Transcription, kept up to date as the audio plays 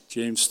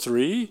James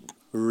 3,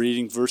 we're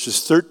reading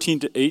verses 13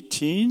 to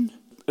 18.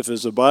 If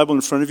there's a Bible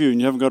in front of you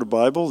and you haven't got a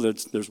Bible,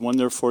 there's one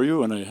there for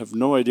you, and I have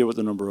no idea what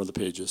the number of the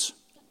page is.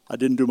 I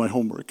didn't do my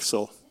homework,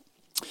 so.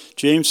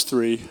 James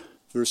 3,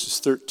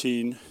 verses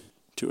 13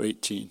 to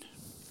 18.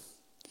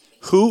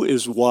 Who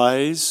is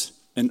wise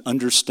and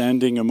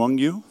understanding among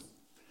you?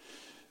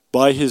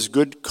 By his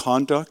good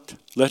conduct,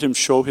 let him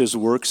show his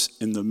works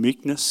in the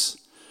meekness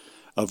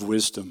of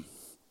wisdom.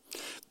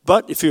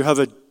 But if you have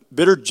a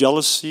bitter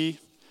jealousy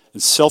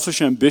and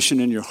selfish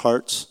ambition in your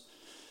hearts,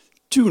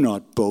 do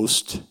not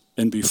boast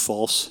and be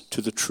false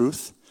to the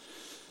truth.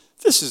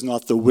 This is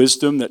not the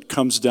wisdom that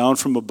comes down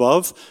from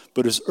above,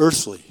 but is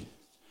earthly,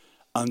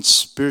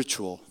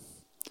 unspiritual,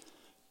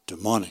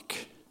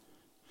 demonic.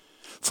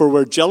 For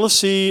where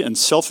jealousy and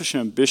selfish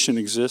ambition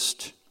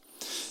exist,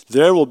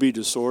 there will be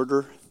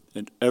disorder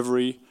and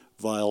every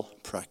vile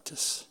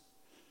practice.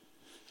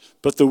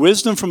 But the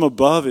wisdom from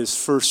above is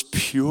first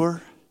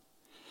pure,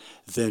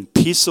 then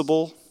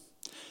peaceable,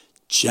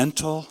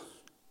 gentle,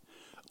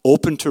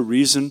 open to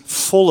reason,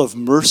 full of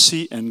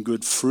mercy and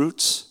good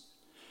fruits,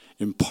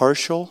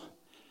 impartial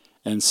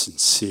and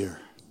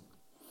sincere.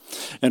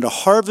 And a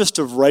harvest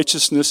of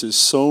righteousness is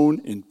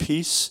sown in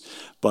peace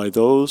by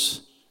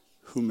those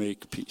who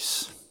make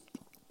peace.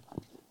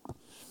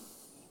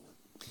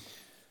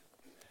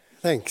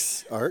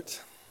 Thanks,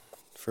 Art,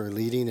 for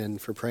leading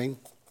and for praying.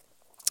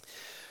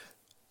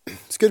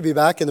 It's good to be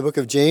back in the book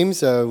of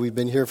James. We've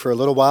been here for a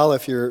little while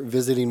if you're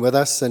visiting with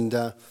us,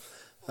 and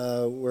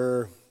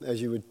we're,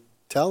 as you would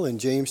tell, in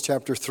James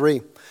chapter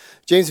 3.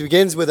 James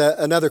begins with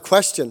another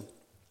question,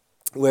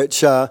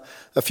 which a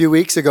few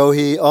weeks ago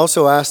he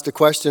also asked a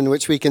question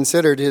which we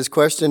considered his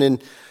question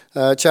in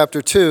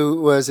chapter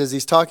 2 was, as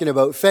he's talking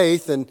about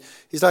faith, and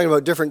he's talking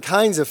about different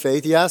kinds of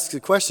faith, he asks the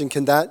question,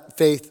 can that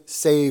faith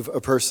save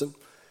a person?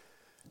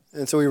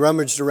 And so we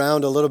rummaged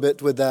around a little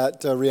bit with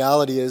that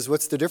reality is,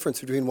 what's the difference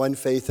between one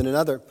faith and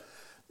another?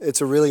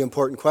 It's a really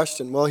important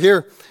question. Well,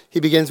 here he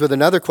begins with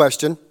another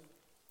question,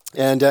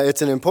 and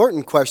it's an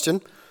important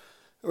question,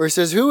 where he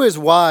says, who is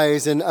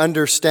wise and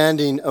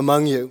understanding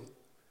among you?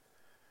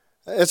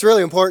 It's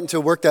really important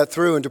to work that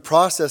through and to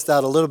process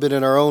that a little bit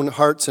in our own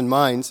hearts and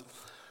minds.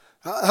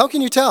 How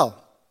can you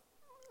tell?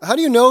 How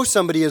do you know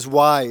somebody is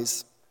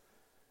wise?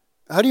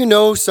 How do you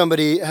know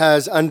somebody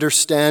has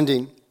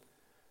understanding?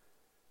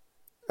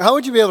 How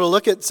would you be able to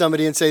look at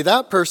somebody and say,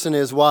 that person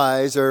is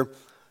wise, or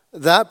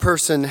that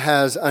person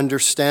has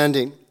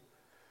understanding?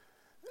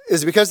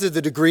 Is it because of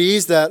the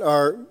degrees that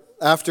are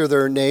after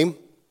their name?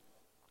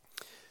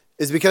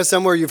 Is it because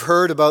somewhere you've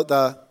heard about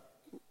the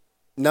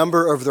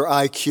number of their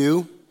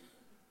IQ?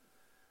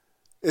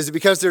 Is it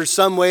because there's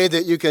some way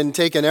that you can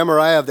take an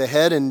MRI of the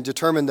head and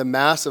determine the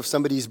mass of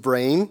somebody's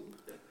brain?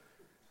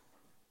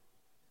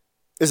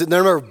 Is it the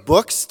number of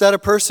books that a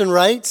person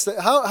writes?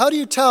 How do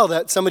you tell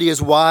that somebody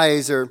is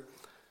wise or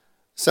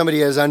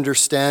somebody has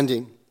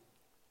understanding?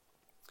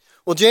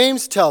 Well,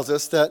 James tells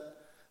us that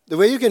the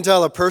way you can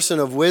tell a person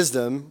of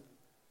wisdom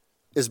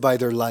is by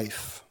their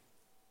life,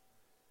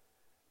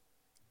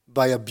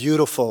 by a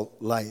beautiful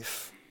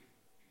life.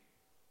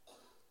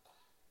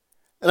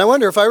 And I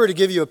wonder if I were to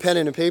give you a pen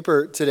and a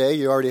paper today,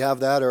 you already have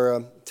that, or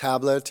a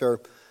tablet or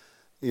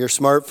your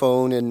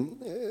smartphone,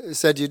 and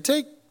said you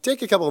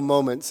take a couple of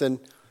moments, and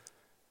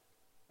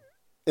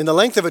in the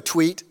length of a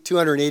tweet,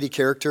 280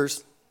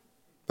 characters,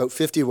 about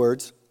 50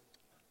 words,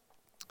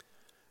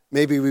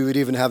 maybe we would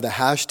even have the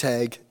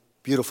hashtag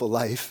beautiful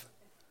life,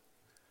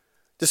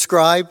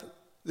 describe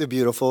the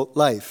beautiful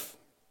life.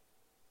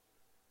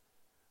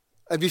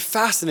 I'd be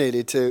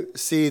fascinated to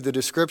see the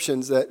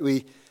descriptions that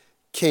we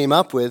came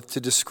up with to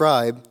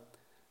describe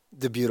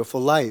the beautiful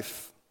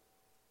life.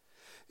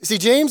 You see,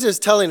 James is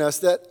telling us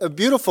that a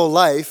beautiful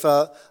life,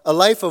 a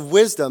life of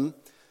wisdom,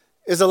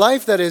 is a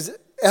life that is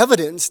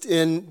evidenced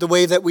in the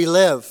way that we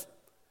live.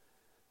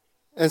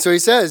 And so he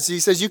says,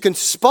 you can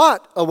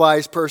spot a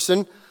wise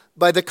person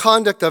by the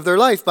conduct of their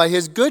life. By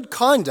his good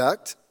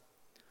conduct,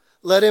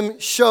 let him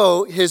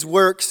show his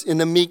works in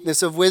the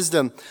meekness of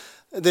wisdom.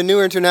 The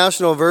New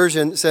International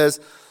Version says,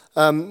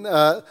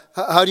 how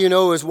do you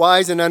know who is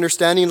wise and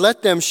understanding?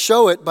 Let them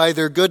show it by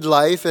their good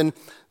life and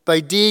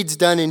by deeds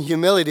done in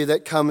humility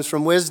that comes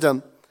from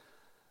wisdom.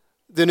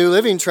 The New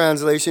Living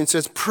Translation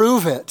says,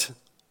 prove it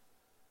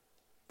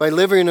by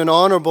living an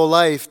honorable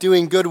life,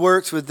 doing good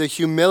works with the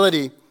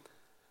humility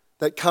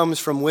that comes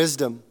from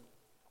wisdom.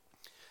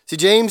 See,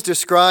 James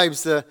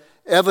describes the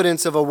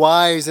evidence of a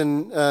wise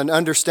and an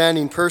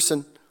understanding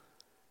person,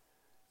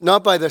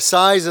 not by the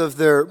size of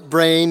their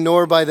brain,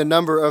 nor by the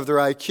number of their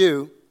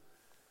IQ,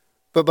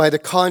 but by the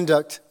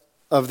conduct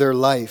of their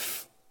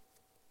life.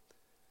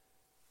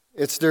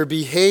 It's their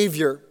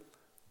behavior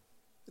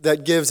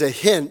that gives a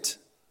hint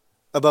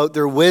about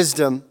their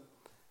wisdom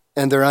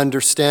and their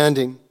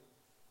understanding.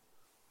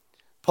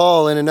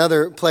 Paul, in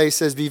another place,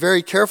 says, be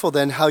very careful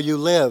then how you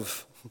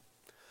live,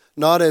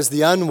 not as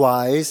the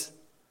unwise,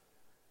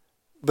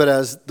 but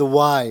as the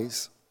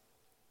wise.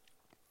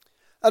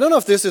 I don't know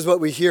if this is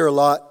what we hear a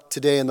lot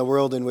today in the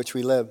world in which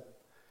we live.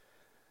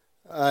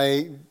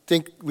 I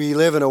think we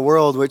live in a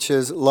world which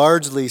has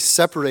largely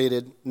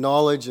separated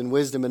knowledge and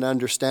wisdom and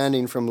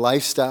understanding from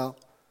lifestyle.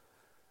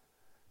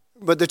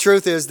 But the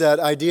truth is that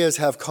ideas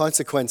have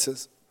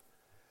consequences.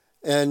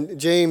 And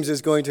James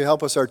is going to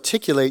help us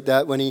articulate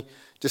that when he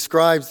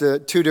describes the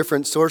two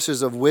different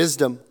sources of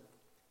wisdom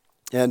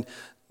and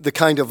the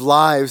kind of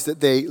lives that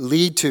they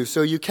lead to.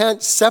 So you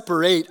can't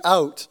separate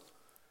out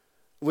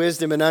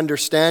wisdom and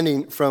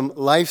understanding from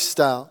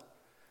lifestyle.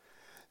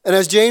 And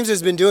as James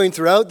has been doing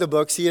throughout the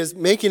books, he is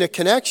making a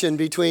connection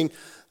between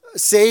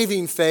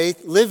saving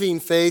faith, living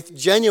faith,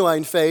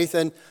 genuine faith,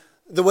 and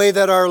the way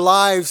that our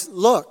lives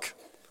look,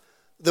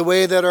 the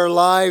way that our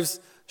lives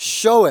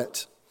show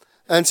it.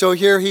 And so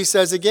here he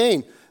says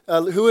again,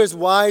 who is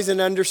wise and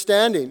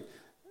understanding?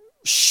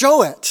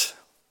 Show it.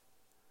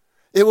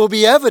 It will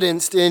be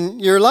evidenced in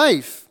your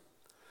life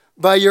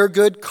by your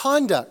good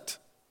conduct.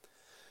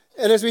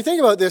 And as we think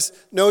about this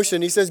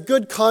notion, he says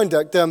good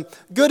conduct.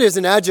 Good is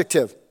an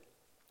adjective.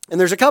 And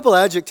there's a couple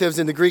adjectives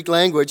in the Greek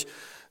language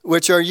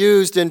which are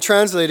used and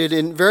translated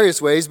in various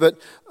ways, but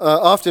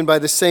often by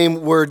the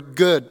same word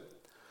good.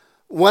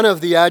 One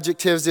of the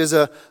adjectives is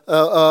a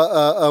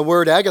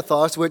word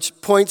agathos, which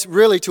points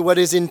really to what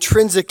is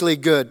intrinsically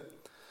good,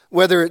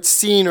 whether it's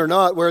seen or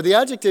not. Where the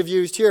adjective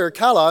used here,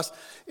 kalos,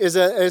 is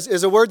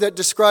a word that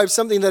describes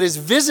something that is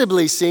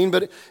visibly seen,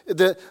 but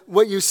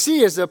what you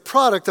see is a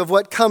product of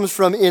what comes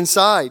from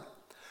inside.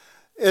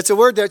 It's a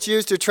word that's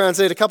used to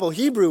translate a couple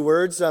Hebrew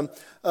words.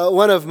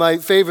 One of my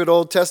favorite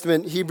Old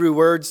Testament Hebrew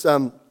words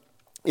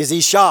is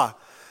Isha,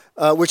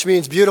 which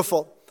means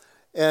beautiful.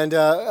 And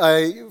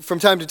I, from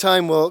time to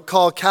time, will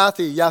call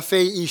Kathy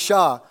Yafei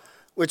Isha,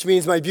 which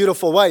means my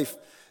beautiful wife.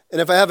 And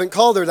if I haven't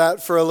called her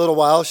that for a little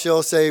while,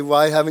 she'll say,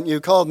 "Why haven't you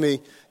called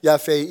me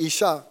Yafei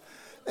Isha?"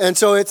 And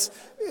so it's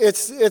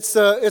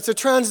a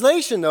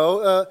translation,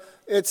 though.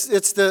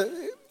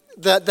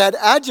 That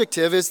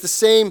adjective is the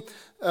same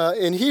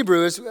in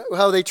Hebrew as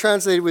how they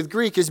translate it with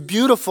Greek is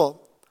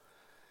beautiful.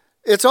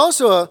 It's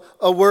also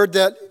a word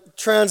that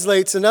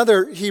translates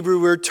another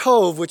Hebrew word,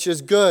 tov, which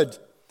is good.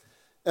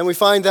 And we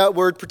find that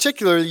word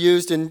particularly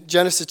used in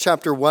Genesis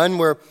chapter 1,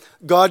 where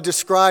God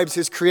describes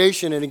his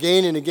creation, and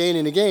again and again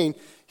and again,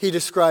 he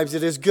describes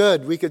it as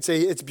good. We could say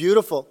it's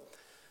beautiful.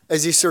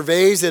 As he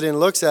surveys it and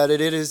looks at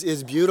it, it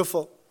is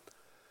beautiful.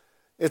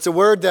 It's a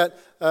word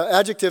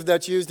adjective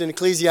that's used in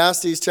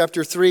Ecclesiastes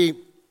chapter 3,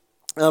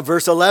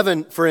 verse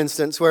 11, for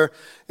instance, where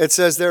it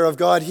says there of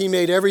God, he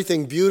made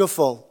everything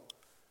beautiful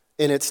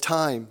in its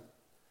time.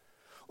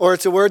 Or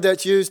it's a word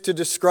that's used to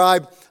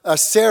describe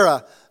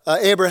Sarah,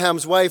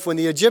 Abraham's wife. When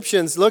the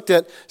Egyptians looked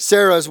at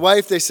Sarah's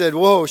wife, they said,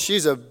 "Whoa,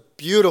 she's a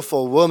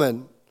beautiful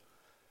woman."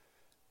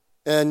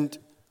 And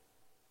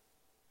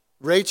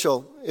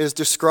Rachel is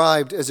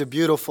described as a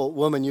beautiful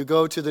woman. You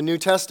go to the New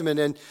Testament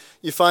and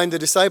you find the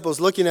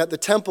disciples looking at the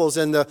temples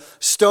and the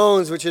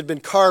stones which had been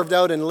carved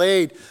out and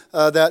laid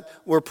that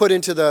were put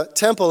into the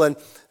temple, and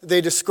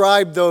they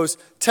described those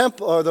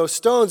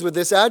stones with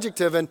this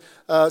adjective. And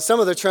some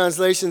of the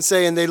translations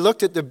say, "And they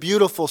looked at the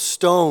beautiful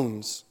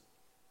stones."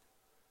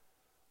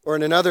 Or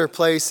in another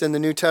place in the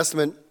New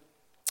Testament,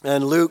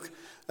 and Luke,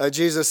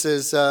 Jesus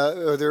is,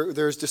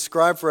 there's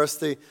described for us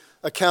the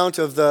account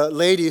of the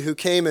lady who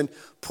came and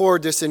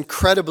poured this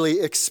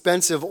incredibly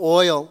expensive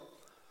oil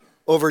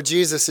over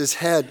Jesus'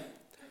 head.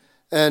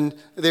 And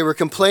they were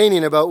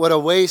complaining about what a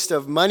waste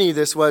of money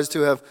this was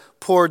to have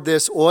poured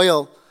this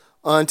oil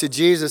onto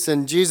Jesus.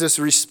 And Jesus'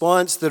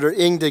 response to her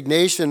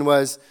indignation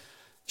was,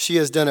 "She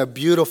has done a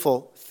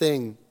beautiful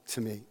thing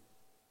to me."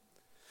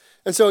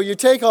 And so you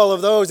take all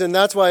of those, and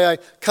that's why I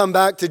come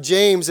back to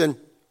James, and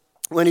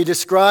when he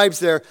describes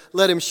there,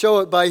 let him show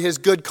it by his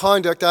good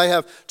conduct, I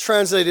have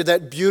translated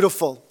that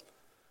beautiful.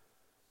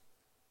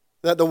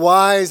 That the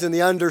wise and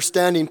the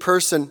understanding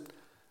person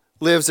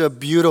lives a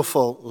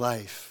beautiful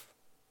life.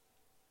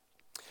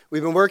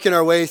 We've been working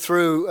our way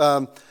through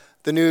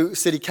the New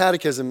City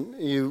Catechism.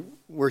 You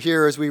were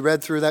here as we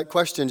read through that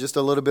question just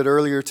a little bit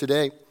earlier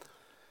today.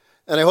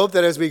 And I hope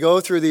that as we go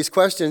through these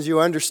questions, you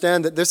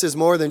understand that this is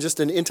more than just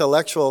an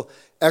intellectual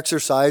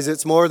exercise.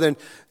 It's more than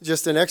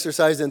just an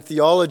exercise in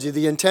theology.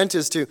 The intent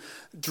is to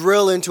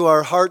drill into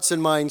our hearts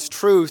and minds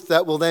truth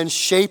that will then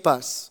shape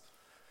us.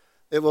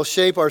 It will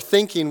shape our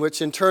thinking,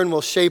 which in turn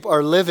will shape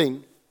our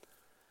living.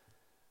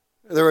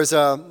 There was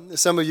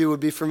some of you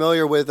would be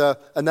familiar with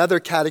another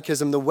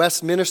catechism, the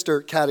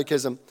Westminster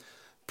Catechism,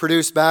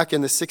 produced back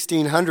in the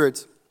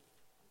 1600s.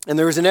 And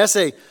there was an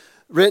essay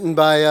written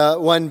by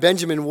one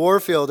Benjamin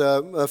Warfield,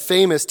 a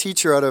famous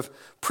teacher out of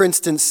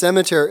Princeton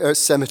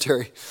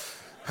Seminary.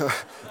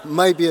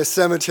 Might be a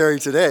cemetery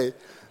today,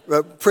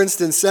 but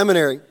Princeton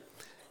Seminary.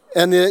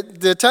 And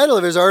the title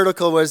of his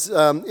article was,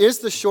 "Is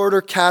the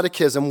Shorter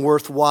Catechism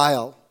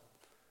Worthwhile?"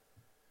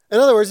 In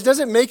other words, does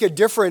it make a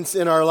difference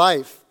in our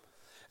life?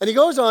 And he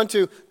goes on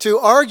to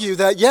argue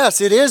that,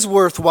 yes, it is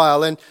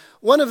worthwhile. And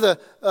one of the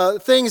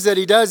things that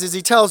he does is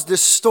he tells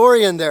this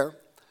story in there.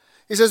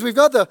 He says, we've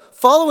got the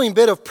following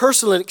bit of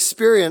personal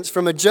experience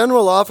from a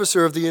general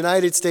officer of the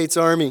United States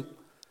Army.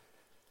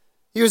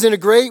 He was in a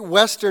great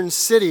western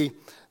city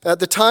at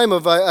the time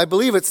of, I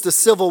believe it's the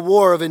Civil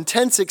War, of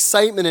intense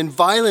excitement and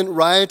violent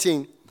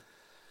rioting.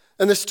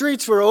 And the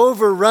streets were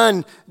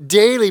overrun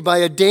daily by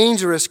a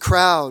dangerous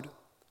crowd.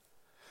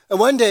 And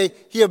one day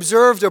he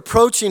observed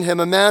approaching him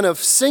a man of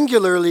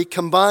singularly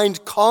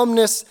combined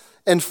calmness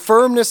and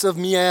firmness of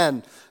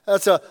mien.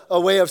 That's a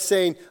way of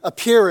saying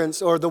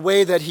appearance, or the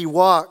way that he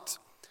walked,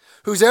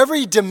 whose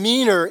every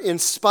demeanor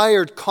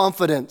inspired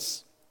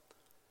confidence.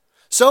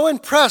 So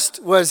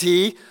impressed was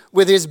he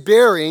with his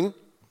bearing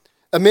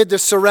amid the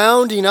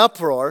surrounding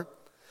uproar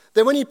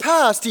that when he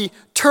passed, he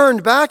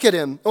turned back at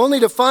him, only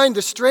to find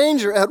the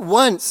stranger at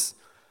once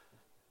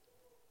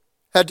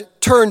had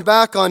turned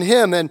back on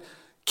him and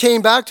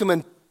came back to him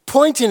and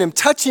pointing him,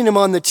 touching him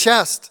on the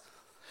chest,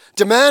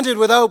 demanded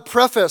without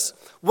preface,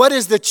 "What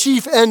is the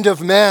chief end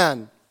of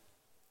man?"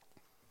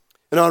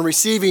 And on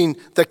receiving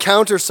the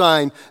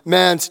countersign,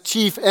 "Man's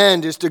chief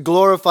end is to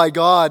glorify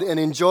God and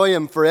enjoy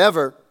him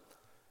forever."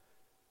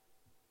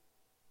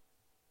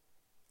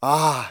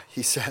 "Ah,"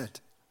 he said,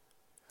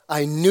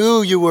 "I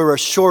knew you were a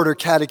shorter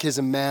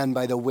catechism man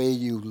by the way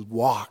you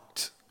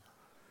walked."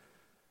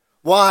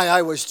 "Why,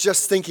 I was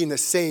just thinking the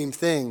same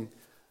thing,"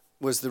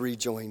 was the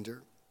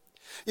rejoinder.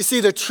 You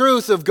see, the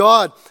truth of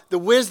God, the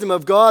wisdom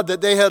of God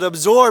that they had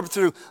absorbed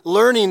through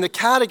learning the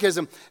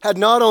catechism had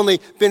not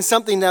only been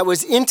something that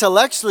was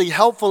intellectually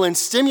helpful and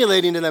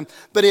stimulating to them,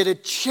 but it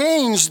had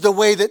changed the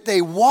way that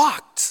they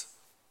walked.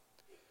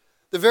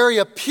 The very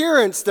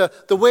appearance, the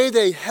way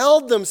they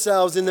held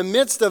themselves in the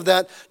midst of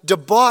that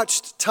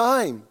debauched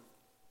time.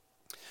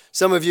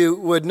 Some of you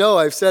would know,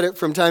 I've said it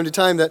from time to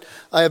time, that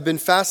I have been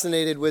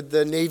fascinated with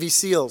the Navy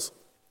SEALs,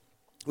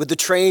 with the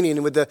training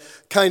and with the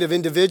kind of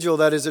individual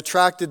that is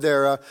attracted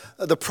there,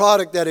 the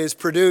product that is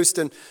produced.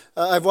 And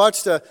I've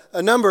watched a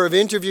number of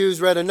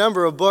interviews, read a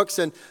number of books,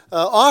 and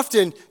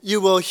often you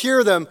will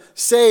hear them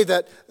say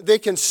that they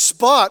can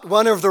spot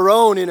one of their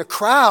own in a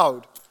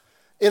crowd,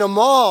 in a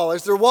mall,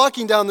 as they're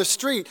walking down the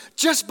street,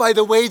 just by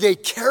the way they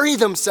carry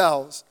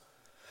themselves,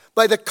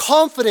 by the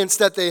confidence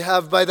that they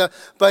have, by the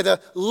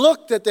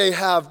look that they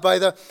have,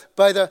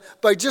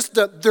 by just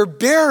their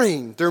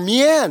bearing, their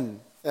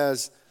mien,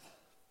 as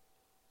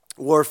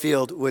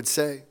Warfield would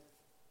say.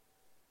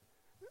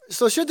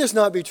 So should this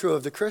not be true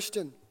of the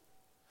Christian?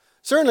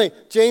 Certainly,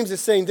 James is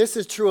saying this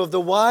is true of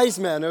the wise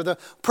man, or the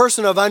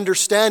person of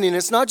understanding.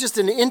 It's not just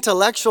an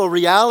intellectual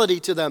reality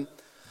to them,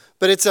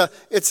 but it's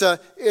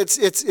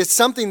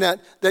something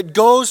that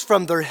goes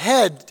from their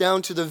head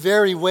down to the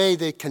very way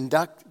they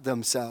conduct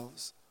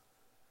themselves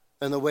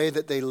and the way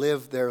that they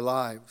live their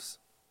lives.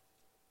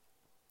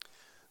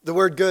 The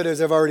word good,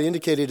 as I've already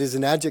indicated, is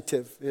an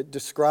adjective. It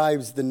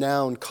describes the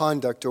noun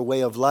conduct or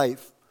way of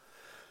life.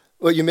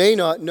 What you may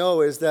not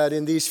know is that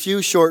in these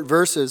few short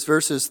verses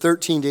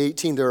 13 to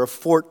 18, there are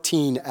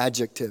 14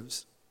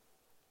 adjectives.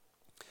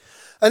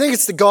 I think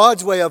it's the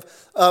God's way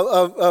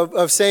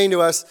of saying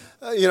to us,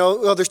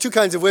 well, there's two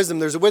kinds of wisdom.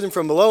 There's a wisdom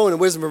from below and a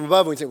wisdom from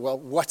above. And we think, well,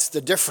 what's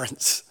the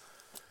difference?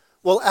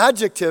 Well,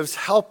 adjectives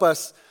help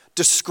us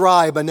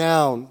describe a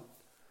noun.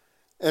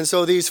 And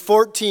so these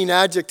 14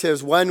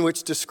 adjectives, one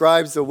which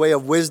describes the way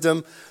of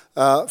wisdom,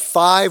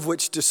 5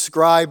 which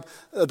describe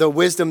the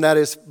wisdom that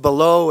is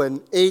below,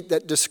 and 8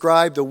 that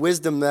describe the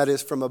wisdom that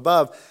is from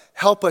above,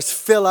 help us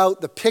fill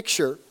out the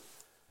picture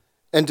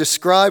and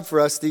describe for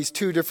us these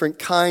two different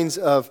kinds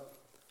of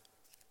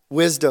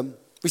wisdom.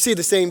 We see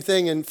the same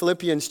thing in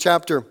Philippians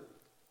chapter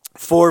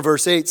 4,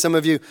 verse 8. Some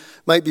of you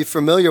might be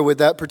familiar with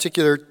that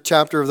particular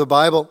chapter of the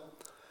Bible,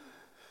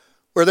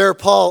 where there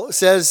Paul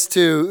says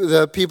to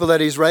the people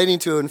that he's writing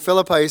to in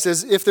Philippi, he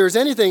says, if there's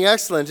anything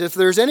excellent, if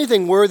there's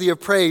anything worthy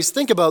of praise,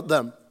 think about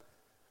them.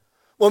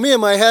 Well, me in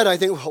my head, I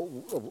think,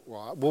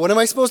 well, what am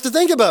I supposed to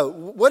think about?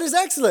 What is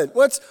excellent?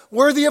 What's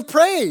worthy of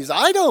praise?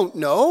 I don't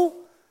know.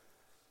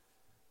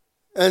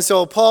 And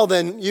so Paul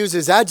then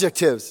uses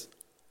adjectives.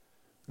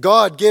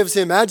 God gives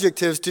him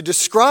adjectives to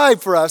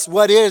describe for us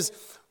what is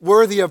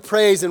worthy of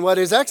praise and what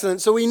is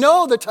excellent, so we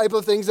know the type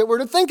of things that we're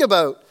to think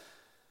about.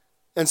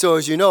 And so,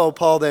 as you know,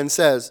 Paul then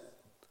says,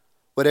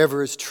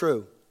 whatever is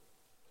true,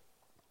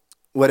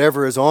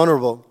 whatever is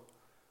honorable,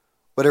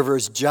 whatever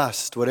is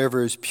just,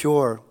 whatever is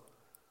pure,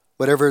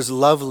 whatever is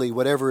lovely,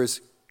 whatever is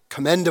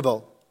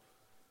commendable.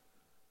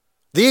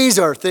 These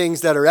are things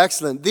that are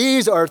excellent.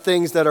 These are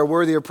things that are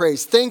worthy of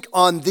praise. Think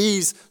on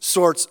these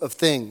sorts of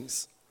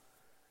things.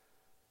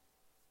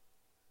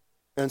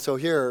 And so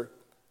here,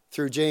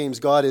 through James,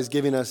 God is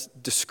giving us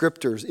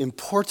descriptors,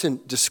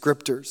 important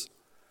descriptors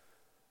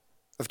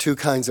of two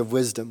kinds of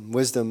wisdom.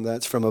 Wisdom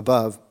that's from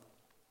above,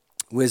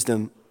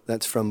 wisdom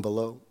that's from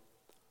below.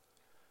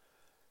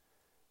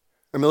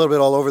 I'm a little bit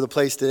all over the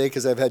place today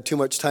because I've had too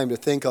much time to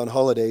think on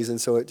holidays,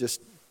 and so it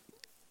just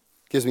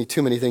gives me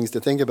too many things to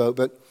think about.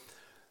 But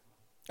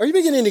are you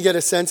beginning to get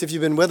a sense, if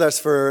you've been with us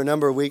for a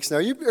number of weeks now,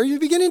 are you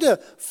beginning to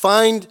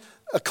find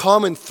a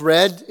common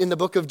thread in the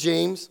book of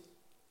James?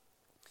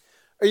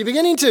 Are you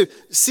beginning to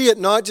see it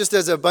not just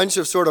as a bunch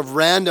of sort of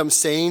random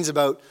sayings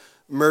about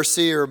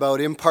mercy or about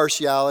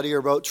impartiality or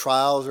about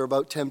trials or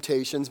about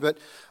temptations, but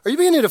are you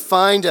beginning to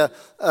find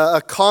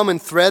a common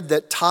thread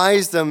that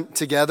ties them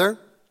together?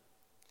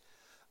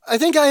 I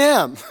think I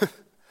am.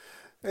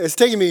 It's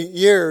taken me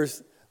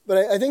years, but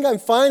I think I'm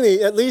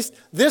finally, at least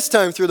this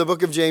time through the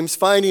book of James,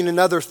 finding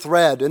another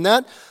thread. And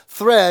that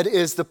thread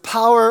is the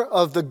power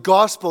of the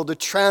gospel to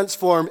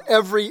transform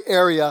every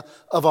area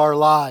of our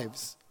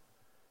lives.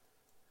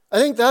 I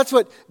think that's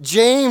what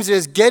James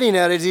is getting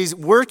at as he's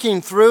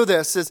working through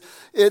this, is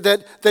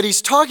that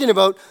he's talking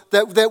about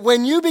that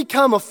when you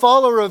become a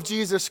follower of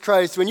Jesus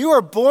Christ, when you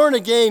are born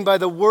again by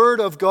the Word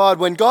of God,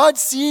 when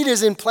God's seed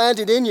is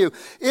implanted in you,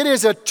 it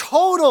is a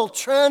total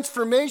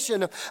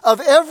transformation of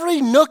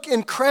every nook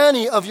and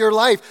cranny of your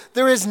life.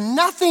 There is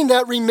nothing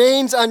that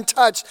remains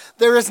untouched.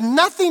 There is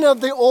nothing of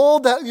the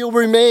old that will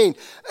remain.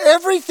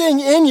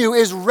 Everything in you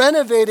is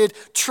renovated,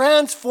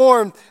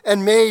 transformed,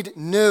 and made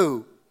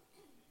new.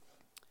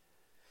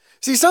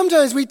 See,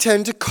 sometimes we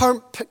tend to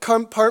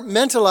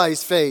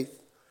compartmentalize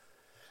faith.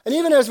 And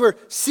even as we're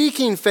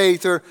seeking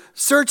faith or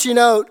searching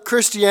out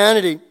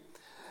Christianity,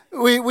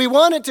 we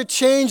want it to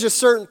change a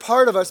certain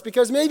part of us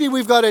because maybe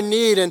we've got a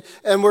need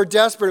and we're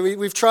desperate.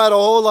 We've tried a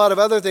whole lot of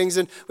other things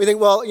and we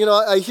think, well,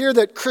 I hear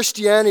that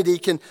Christianity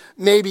can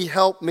maybe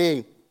help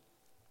me.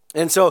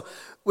 And so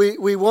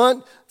we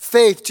want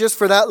faith just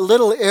for that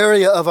little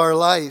area of our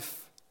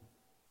life.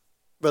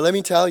 But let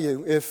me tell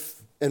you,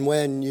 if and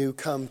when you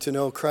come to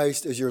know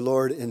Christ as your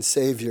Lord and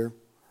Savior,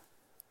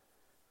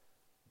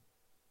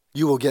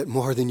 you will get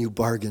more than you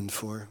bargained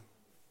for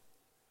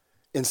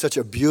in such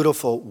a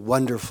beautiful,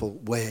 wonderful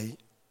way.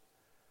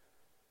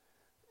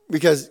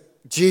 Because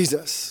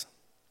Jesus,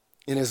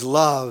 in his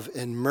love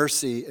and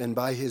mercy and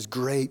by his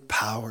great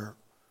power,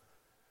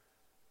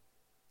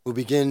 will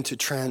begin to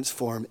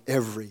transform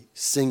every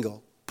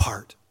single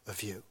part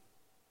of you.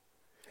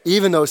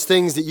 Even those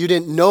things that you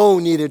didn't know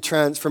needed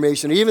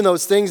transformation, even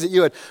those things that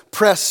you had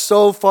pressed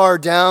so far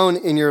down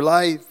in your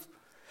life,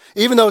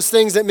 even those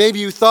things that maybe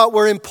you thought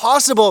were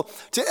impossible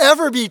to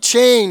ever be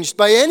changed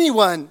by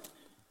anyone.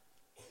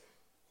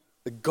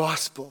 The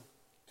gospel,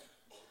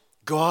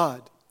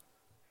 God,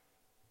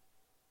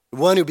 the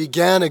one who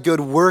began a good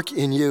work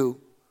in you,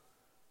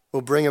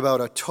 will bring about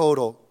a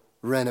total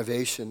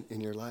renovation in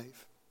your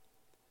life.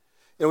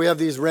 And we have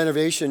these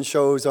renovation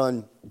shows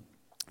on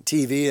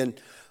TV, and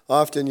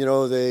often,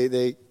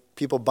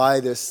 people buy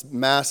this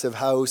massive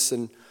house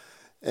and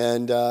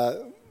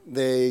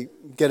they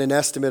get an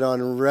estimate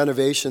on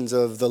renovations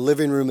of the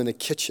living room and the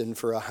kitchen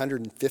for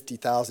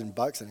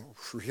 $150,000. And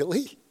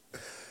really?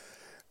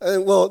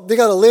 Well, they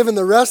got to live in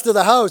the rest of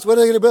the house. What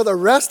are they going to build the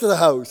rest of the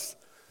house?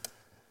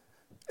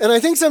 And I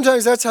think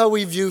sometimes that's how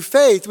we view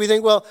faith. We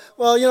think, well,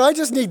 I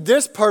just need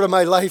this part of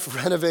my life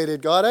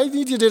renovated, God. I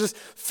need you to just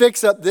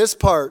fix up this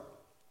part.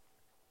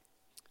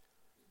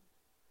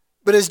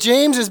 But as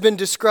James has been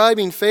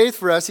describing faith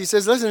for us, he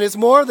says, listen, it's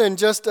more than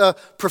just a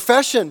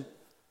profession.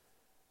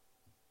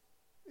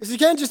 You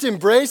can't just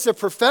embrace a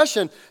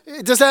profession.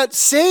 Does that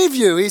save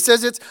you? He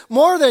says it's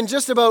more than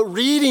just about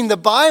reading the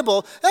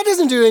Bible. That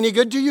doesn't do any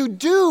good. Do you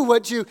do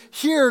what you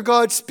hear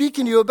God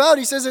speaking to you about?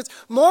 He says it's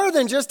more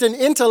than just an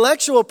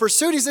intellectual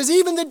pursuit. He says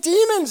even the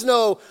demons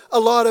know a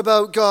lot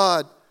about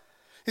God.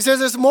 He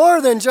says it's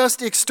more than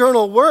just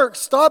external work.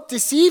 Stop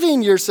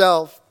deceiving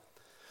yourself.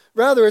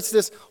 Rather, it's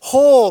this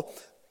whole,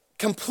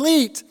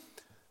 complete,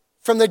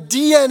 from the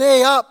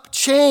DNA up,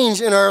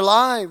 change in our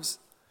lives.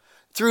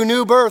 Through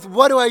new birth,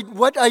 what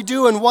I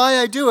do and why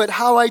I do it,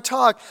 how I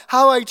talk,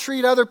 how I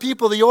treat other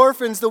people, the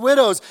orphans, the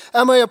widows.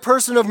 Am I a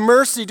person of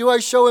mercy? Do I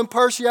show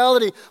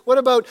impartiality? What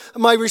about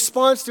my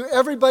response to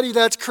everybody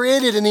that's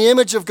created in the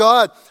image of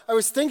God? I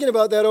was thinking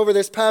about that over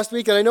this past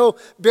week, and I know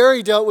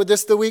Barry dealt with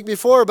this the week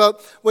before about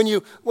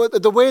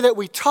the way that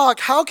we talk.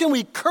 How can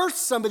we curse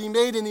somebody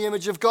made in the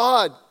image of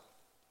God?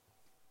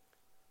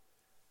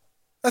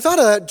 I thought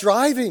of that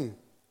driving.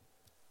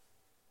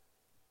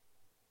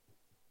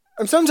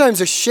 I'm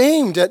sometimes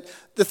ashamed at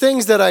the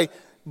things that I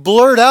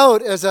blurt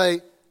out as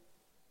I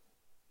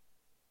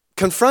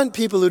confront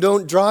people who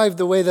don't drive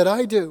the way that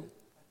I do.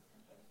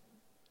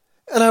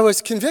 And I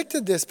was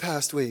convicted this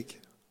past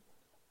week.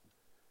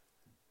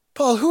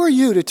 Paul, who are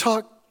you to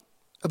talk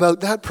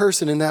about that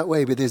person in that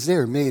way because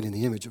they're made in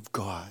the image of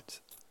God?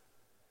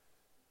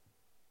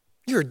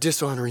 You're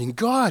dishonoring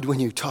God when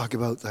you talk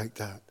about like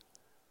that.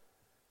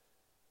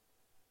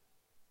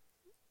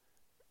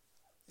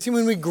 See,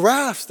 when we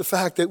grasp the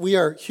fact that we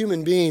are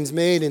human beings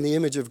made in the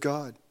image of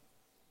God,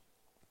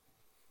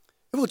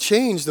 it will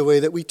change the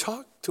way that we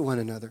talk to one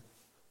another,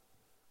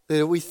 the way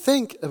that we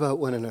think about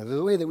one another,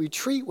 the way that we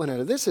treat one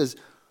another. This is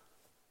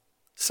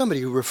somebody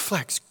who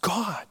reflects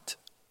God.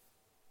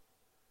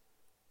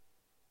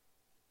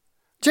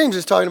 James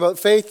is talking about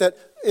faith that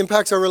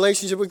impacts our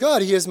relationship with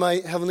God. He is my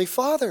heavenly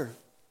Father.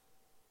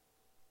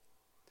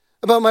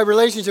 About my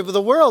relationship with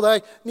the world,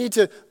 I need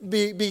to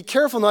be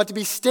careful not to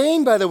be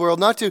stained by the world,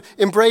 not to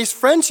embrace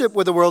friendship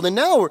with the world. And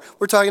now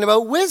we're talking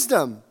about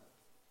wisdom.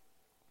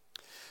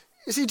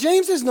 You see,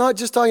 James is not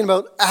just talking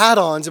about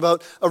add-ons,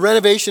 about a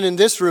renovation in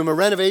this room, a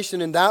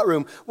renovation in that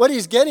room. What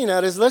he's getting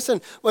at is,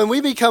 listen, when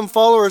we become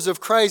followers of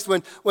Christ,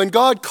 when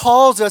God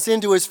calls us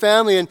into his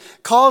family and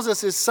calls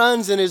us his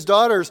sons and his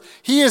daughters,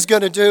 he is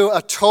going to do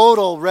a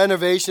total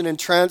renovation and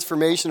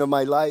transformation of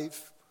my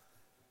life.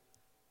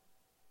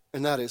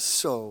 And that is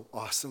so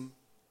awesome.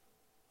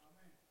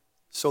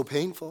 So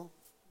painful,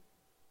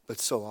 but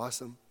so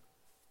awesome.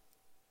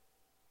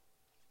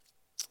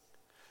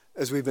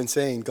 As we've been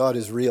saying, God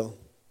is real.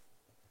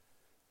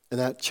 And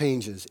that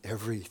changes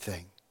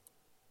everything.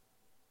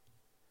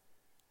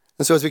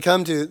 And so as we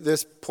come to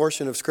this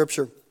portion of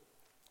Scripture,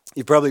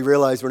 you probably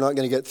realize we're not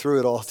going to get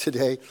through it all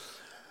today.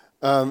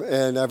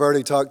 And I've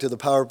already talked to the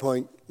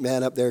PowerPoint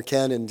man up there,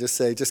 Ken, and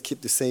just keep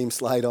the same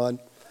slide on.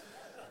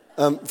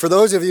 For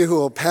those of you who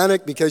will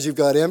panic because you've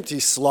got empty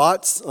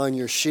slots on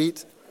your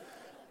sheet,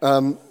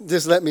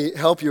 just let me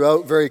help you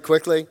out very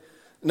quickly.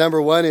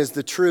 Number 1 is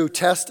the true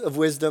test of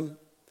wisdom.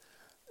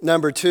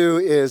 Number 2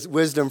 is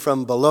wisdom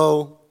from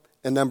below.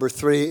 And number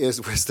 3 is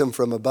wisdom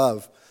from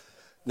above.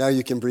 Now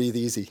you can breathe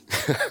easy.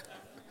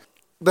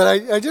 But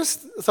I just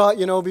thought,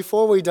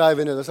 before we dive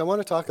into this, I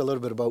want to talk a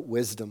little bit about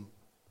wisdom.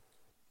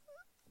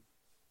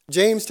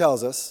 James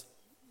tells us,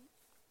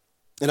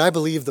 and I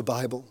believe the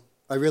Bible,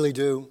 I really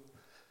do.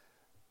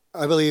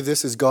 I believe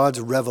this is God's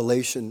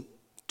revelation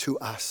to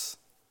us.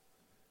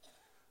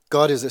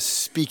 God is a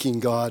speaking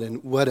God,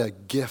 and what a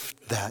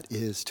gift that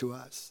is to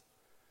us.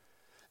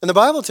 And the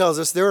Bible tells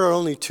us there are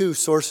only 2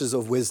 sources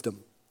of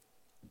wisdom.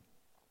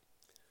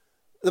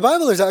 The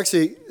Bible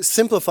actually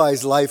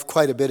simplifies life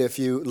quite a bit if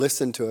you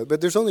listen to it,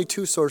 but there's only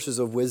 2 sources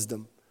of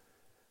wisdom.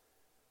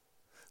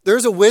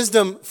 There's a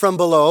wisdom from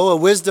below, a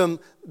wisdom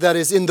that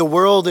is in the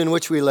world in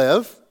which we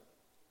live.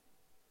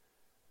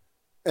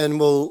 And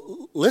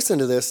we'll listen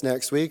to this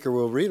next week, or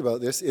we'll read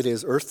about this. It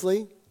is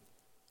earthly,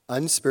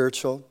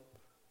 unspiritual,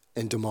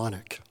 and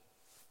demonic.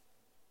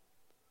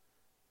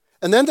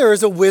 And then there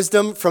is a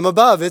wisdom from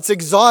above. It's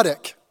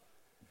exotic.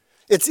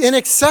 It's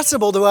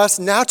inaccessible to us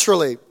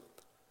naturally.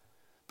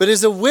 But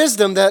is a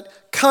wisdom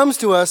that comes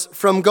to us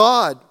from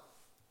God.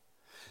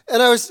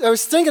 And I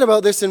was thinking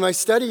about this in my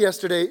study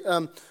yesterday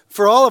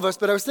for all of us,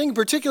 but I was thinking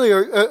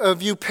particularly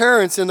of you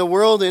parents in the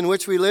world in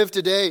which we live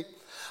today.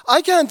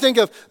 I can't think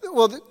of,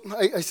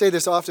 I say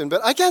this often,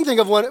 but I can't think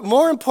of one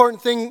more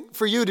important thing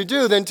for you to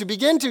do than to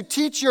begin to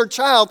teach your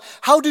child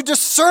how to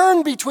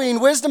discern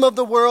between wisdom of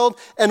the world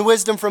and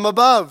wisdom from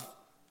above.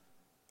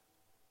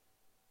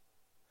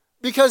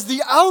 Because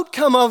the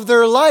outcome of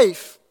their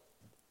life,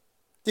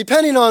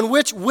 depending on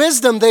which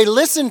wisdom they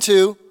listen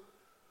to,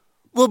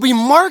 will be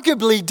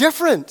markedly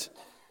different.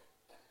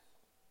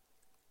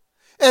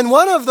 And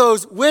one of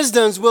those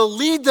wisdoms will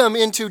lead them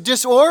into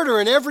disorder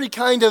and every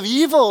kind of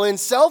evil and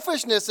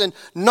selfishness and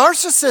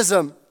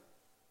narcissism.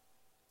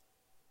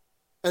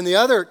 And the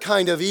other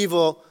kind of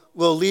evil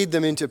will lead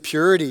them into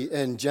purity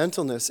and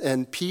gentleness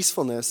and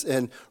peacefulness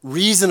and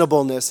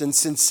reasonableness and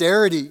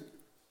sincerity.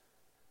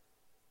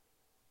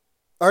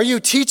 Are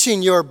you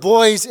teaching your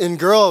boys and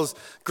girls?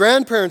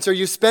 Grandparents, are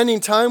you spending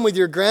time with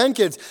your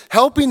grandkids,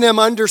 helping them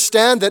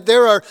understand that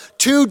there are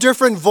 2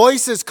 different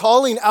voices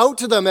calling out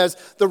to them, as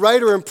the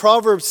writer in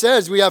Proverbs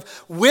says? We have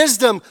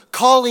wisdom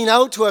calling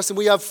out to us, and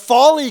we have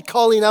folly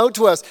calling out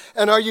to us.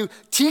 And are you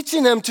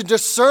teaching them to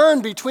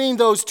discern between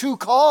those 2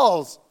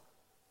 calls?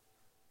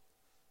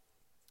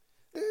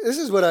 This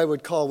is what I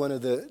would call one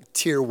of the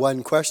tier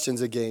 1 questions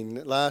again.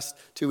 Last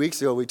 2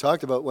 weeks ago, we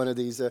talked about one of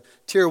these.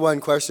 Tier 1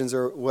 questions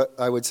are what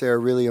I would say are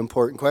really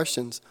important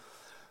questions.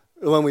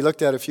 The one we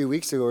looked at a few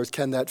weeks ago is,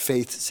 can that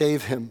faith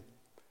save him?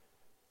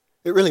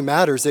 It really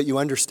matters that you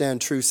understand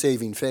true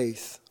saving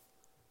faith.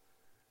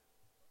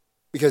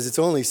 Because it's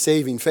only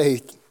saving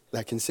faith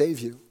that can save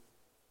you.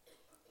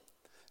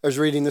 I was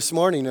reading this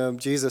morning of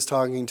Jesus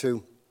talking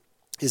to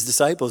his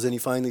disciples, and he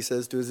finally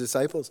says to his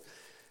disciples,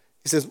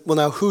 he says, well,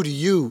 now, who do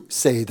you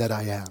say that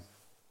I am?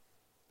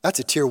 That's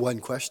a tier 1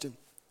 question.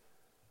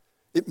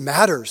 It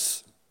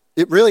matters.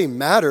 It really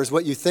matters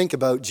what you think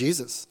about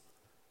Jesus.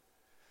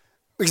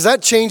 Because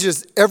that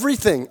changes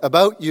everything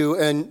about you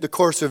and the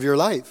course of your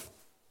life.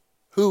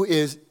 Who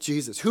is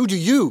Jesus? Who do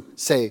you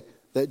say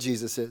that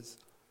Jesus is?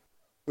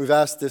 We've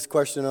asked this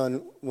question on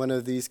one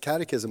of these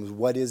catechisms.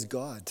 What is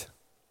God?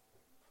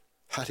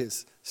 That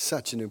is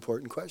such an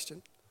important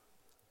question.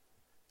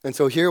 And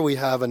so here we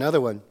have another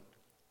one.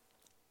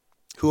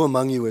 Who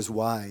among you is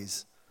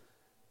wise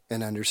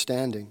and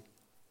understanding?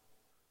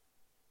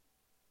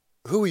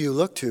 Who will you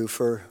look to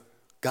for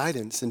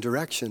guidance and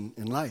direction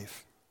in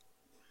life?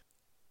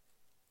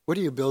 What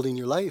are you building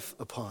your life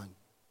upon?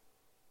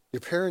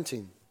 Your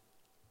parenting,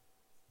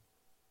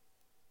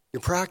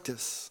 your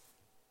practice,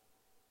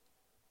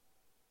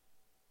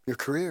 your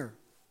career,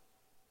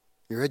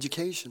 your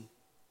education.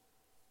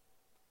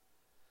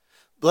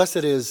 Blessed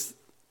is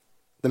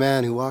the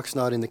man who walks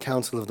not in the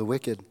counsel of the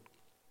wicked,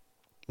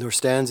 nor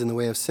stands in the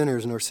way of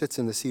sinners, nor sits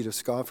in the seat of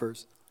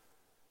scoffers.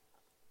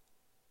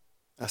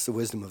 That's the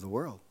wisdom of the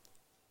world.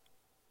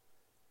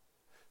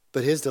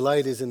 But his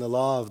delight is in the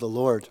law of the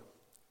Lord,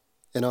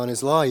 And on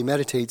his law he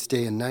meditates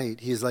day and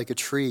night. He is like a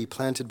tree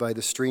planted by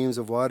the streams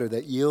of water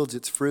that yields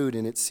its fruit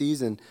in its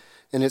season,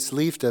 and its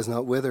leaf does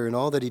not wither. In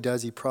all that he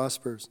does, he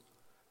prospers.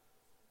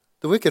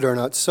 The wicked are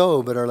not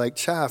so, but are like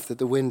chaff that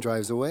the wind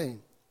drives away.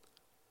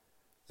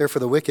 Therefore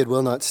the wicked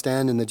will not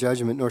stand in the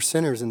judgment, nor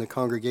sinners in the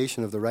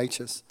congregation of the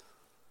righteous.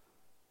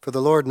 For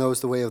the Lord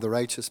knows the way of the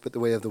righteous, but the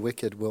way of the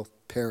wicked will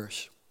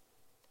perish.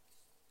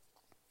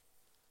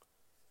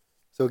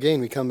 So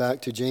again, we come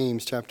back to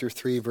James chapter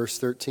 3, verse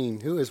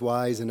 13. Who is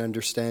wise and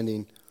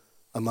understanding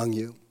among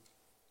you?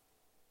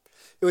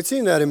 It would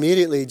seem that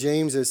immediately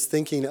James is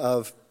thinking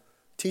of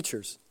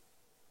teachers.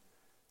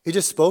 He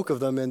just spoke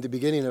of them in the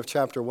beginning of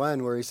chapter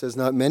 1, where he says,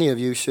 not many of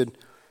you should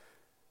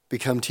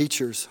become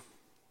teachers.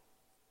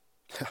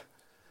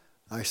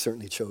 I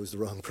certainly chose the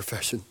wrong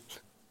profession.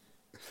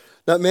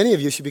 Not many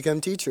of you should become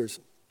teachers,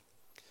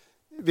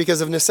 because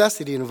of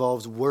necessity it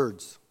involves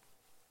words.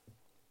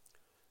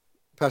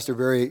 Pastor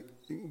Barry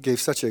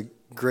gave such a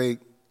great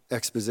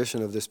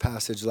exposition of this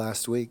passage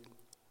last week.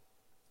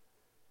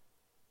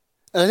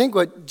 And I think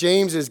what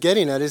James is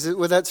getting at is that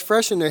when that's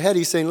fresh in their head,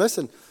 he's saying,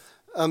 listen,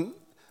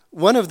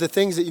 one of the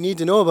things that you need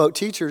to know about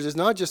teachers is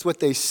not just what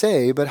they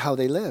say, but how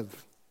they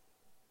live.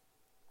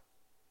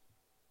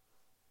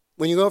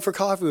 When you go out for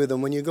coffee with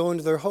them, when you go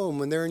into their home,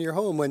 when they're in your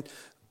home,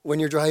 when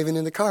you're driving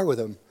in the car with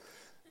them,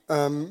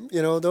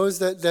 those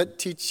that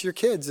teach your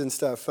kids and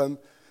stuff.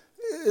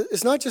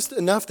 It's not just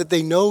enough that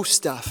they know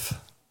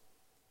stuff,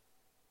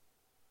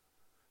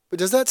 but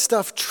does that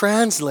stuff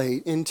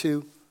translate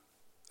into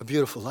a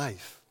beautiful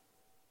life?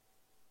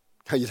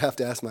 Now, you'd have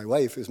to ask my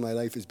wife if my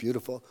life is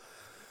beautiful.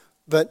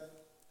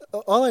 But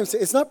all I'm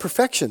saying, it's not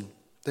perfection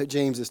that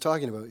James is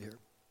talking about here.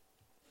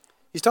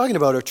 He's talking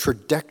about a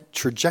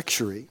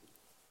trajectory,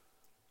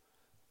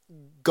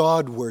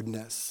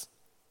 Godwardness,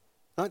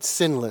 not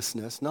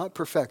sinlessness, not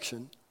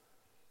perfection,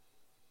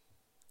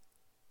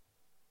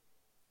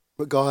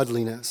 but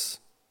godliness.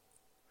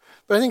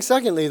 But I think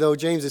secondly, though,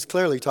 James is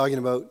clearly talking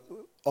about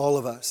all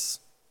of us.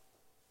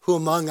 Who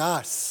among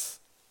us,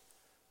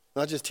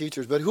 not just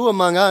teachers, but who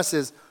among us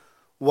is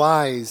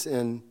wise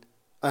and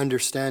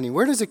understanding?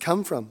 Where does it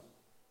come from?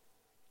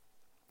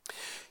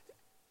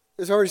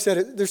 As I already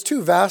said, there's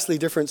two vastly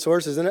different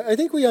sources. And I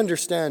think we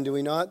understand, do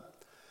we not,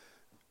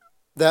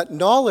 that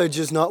knowledge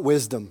is not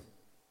wisdom.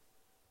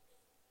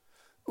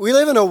 We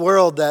live in a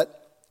world that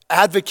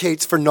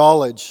advocates for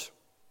knowledge.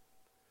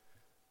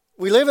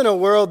 We live in a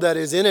world that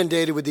is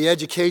inundated with the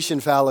education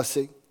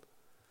fallacy.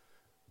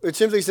 It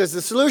simply says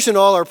the solution to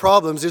all our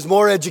problems is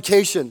more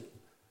education.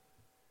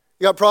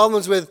 You got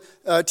problems with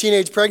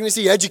teenage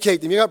pregnancy,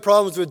 educate them. You got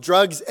problems with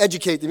drugs,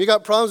 educate them. You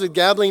got problems with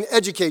gambling,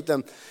 educate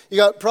them. You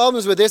got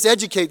problems with this,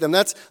 educate them.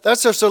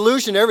 That's our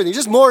solution to everything.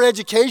 Just more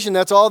education,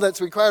 that's all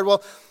that's required.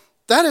 Well,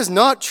 that is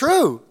not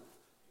true.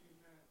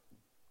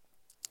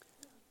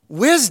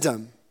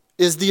 Wisdom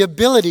is the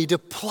ability to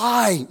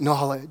apply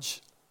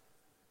knowledge.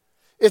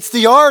 It's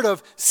the art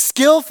of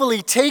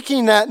skillfully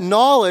taking that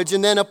knowledge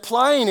and then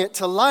applying it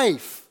to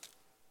life.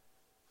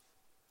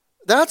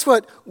 That's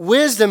what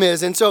wisdom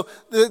is. And so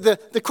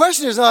the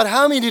question is not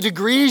how many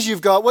degrees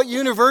you've got, what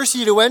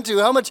university you went to,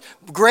 how much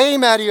gray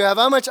matter you have,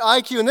 how much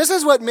IQ. And this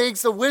is what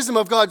makes the wisdom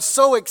of God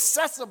so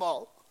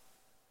accessible.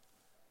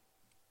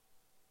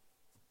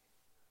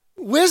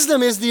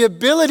 Wisdom is the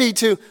ability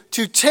to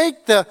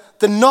take the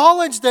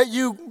knowledge that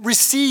you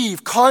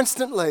receive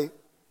constantly,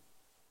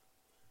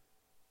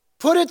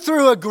 put it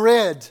through a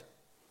grid,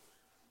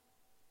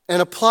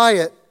 and apply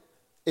it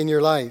in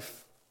your life.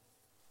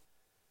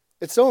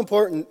 It's so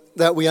important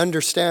that we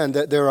understand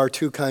that there are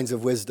two kinds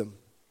of wisdom.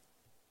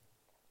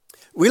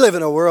 We live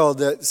in a world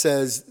that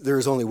says there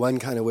is only one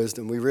kind of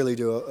wisdom. We really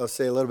do. I'll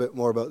say a little bit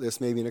more about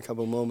this maybe in a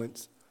couple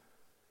moments.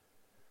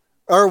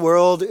 Our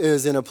world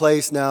is in a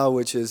place now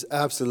which is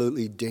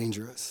absolutely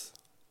dangerous,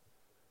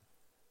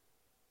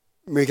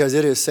 because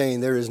it is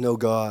saying there is no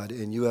God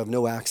and you have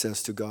no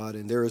access to God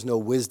and there is no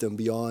wisdom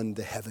beyond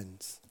the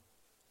heavens.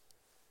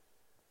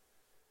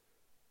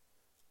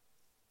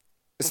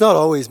 It's not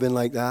always been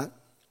like that.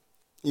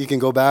 You can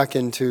go back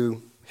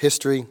into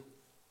history.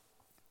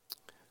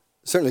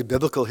 Certainly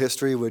biblical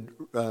history would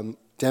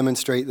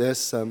demonstrate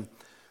this.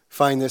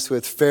 Find this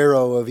with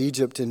Pharaoh of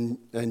Egypt and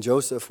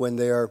Joseph when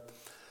they are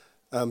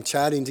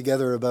chatting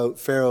together about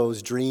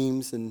Pharaoh's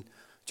dreams. And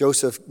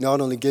Joseph not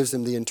only gives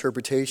them the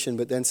interpretation,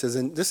 but then says,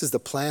 and this is the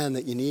plan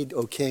that you need,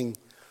 O king,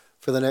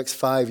 for the next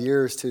 5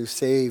 years to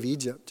save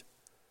Egypt.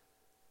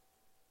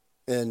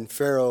 And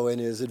Pharaoh and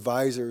his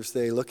advisors,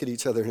 they look at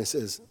each other and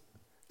says,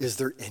 is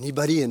there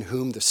anybody in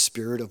whom the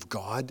Spirit of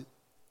God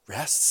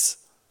rests?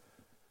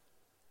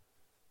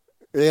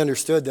 They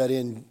understood that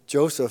in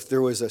Joseph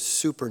there was a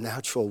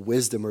supernatural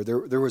wisdom, or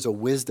there was a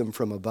wisdom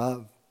from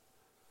above.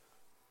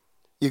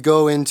 You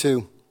go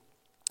into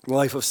the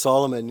life of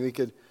Solomon. We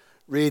could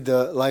read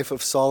the life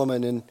of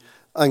Solomon, and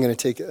I'm going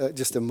to take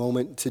just a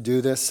moment to do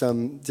this,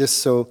 just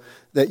so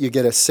that you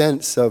get a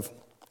sense of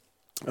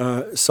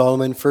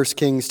Solomon. 1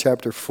 Kings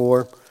chapter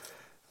 4.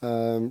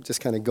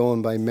 Just kind of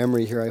going by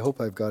memory here. I hope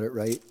I've got it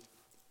right.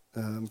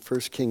 1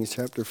 Kings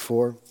chapter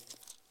 4.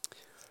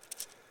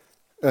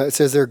 It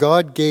says there,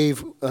 God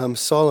gave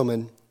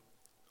Solomon,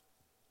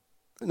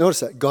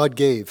 notice that, God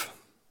gave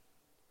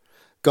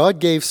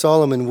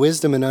Solomon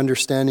wisdom and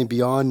understanding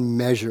beyond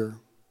measure,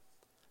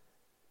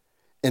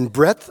 and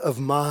breadth of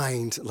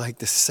mind like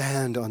the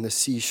sand on the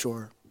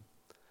seashore.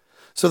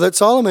 So that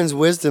Solomon's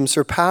wisdom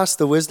surpassed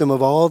the wisdom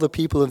of all the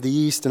people of the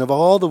East and of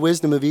all the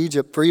wisdom of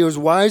Egypt, for he was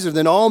wiser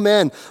than all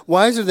men,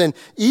 wiser than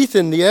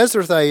Ethan the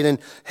Ezrathite, and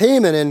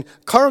Haman, and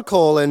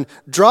Karkol, and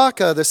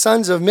Draka, the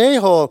sons of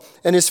Mahol,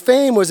 and his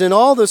fame was in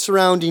all the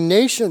surrounding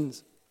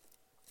nations.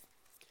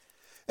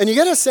 And you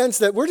get a sense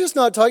that we're just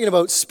not talking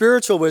about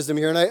spiritual wisdom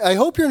here, and I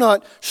hope you're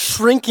not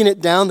shrinking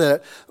it down to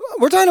that.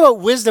 We're talking about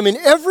wisdom in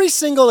every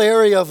single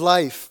area of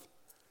life.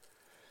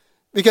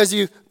 Because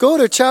you go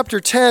to chapter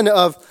 10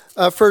 of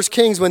 1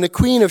 Kings when the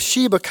Queen of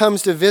Sheba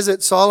comes to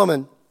visit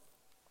Solomon.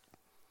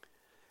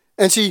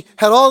 And she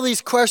had all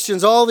these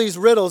questions, all these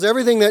riddles,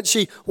 everything that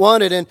she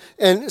wanted.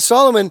 And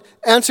Solomon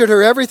answered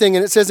her everything.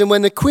 And it says, and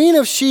when the Queen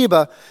of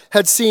Sheba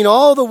had seen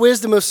all the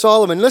wisdom of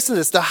Solomon, listen to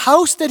this, the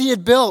house that he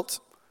had built,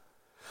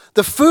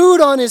 the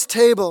food on his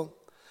table,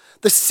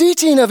 the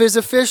seating of his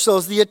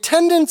officials, the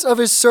attendance of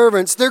his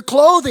servants, their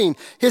clothing,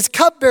 his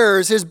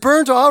cupbearers, his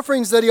burnt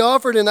offerings that he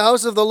offered in the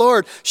house of the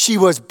Lord, she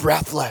was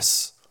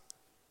breathless.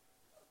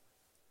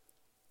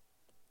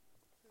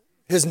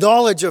 His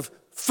knowledge of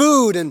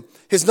food and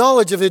his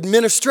knowledge of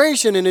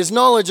administration and his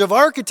knowledge of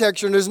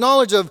architecture and his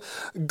knowledge of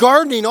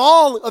gardening,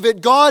 all of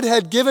it God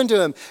had given to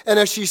him. And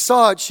as she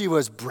saw it, she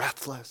was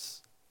breathless.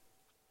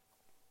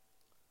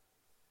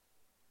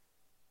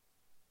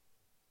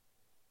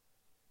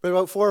 But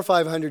about 400 or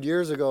 500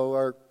 years ago,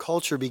 our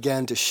culture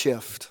began to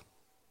shift.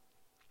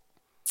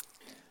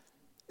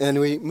 And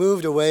we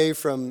moved away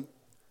from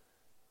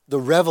the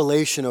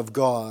revelation of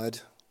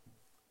God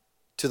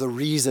to the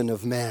reason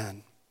of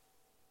man.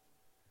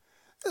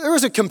 There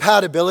was a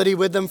compatibility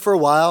with them for a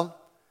while.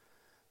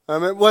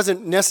 It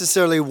wasn't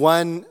necessarily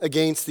one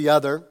against the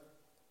other.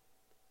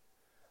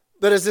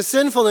 But as the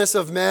sinfulness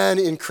of man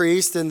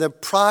increased and the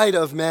pride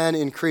of man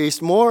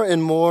increased more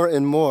and more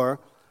and more,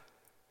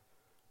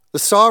 the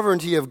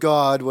sovereignty of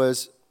God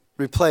was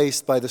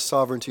replaced by the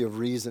sovereignty of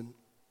reason.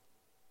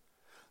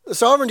 The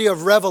sovereignty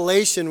of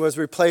revelation was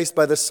replaced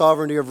by the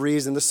sovereignty of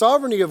reason. The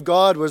sovereignty of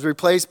God was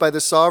replaced by the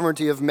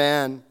sovereignty of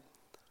man.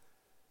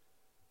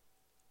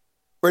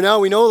 Where now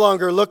we no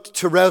longer look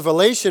to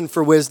revelation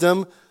for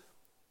wisdom,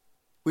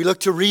 we look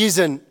to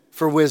reason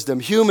for wisdom,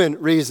 human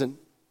reason.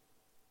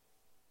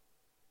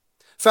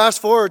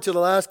 Fast forward to the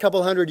last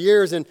couple hundred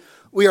years, and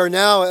we are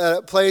now at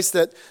a place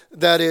that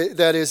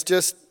is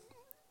just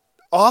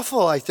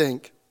awful, I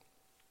think,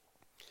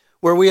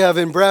 where we have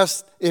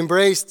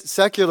embraced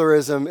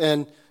secularism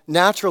and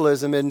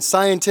naturalism and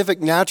scientific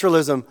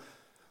naturalism,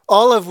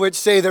 all of which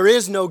say there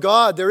is no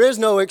God, there is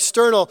no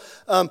external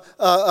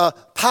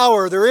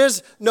power, there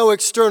is no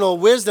external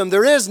wisdom,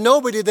 there is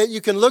nobody that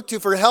you can look to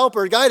for help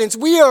or guidance.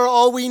 We are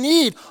all we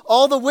need,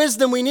 all the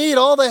wisdom we need,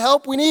 all the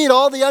help we need,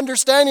 all the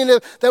understanding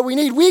that we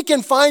need. We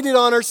can find it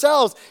on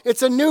ourselves.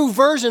 It's a new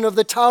version of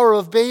the Tower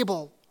of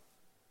Babel.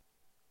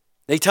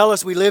 They tell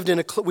us we live in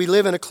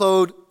a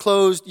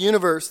closed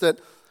universe, that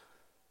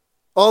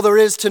all there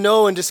is to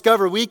know and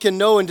discover, we can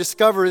know and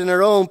discover in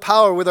our own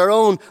power, with our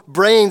own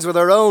brains, with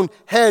our own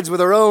heads,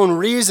 with our own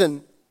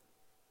reason.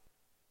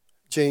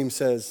 James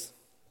says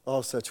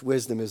all such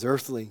wisdom is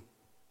earthly,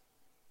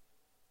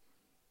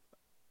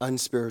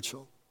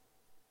 unspiritual,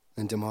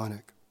 and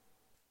demonic.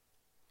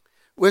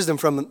 Wisdom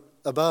from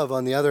above,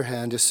 on the other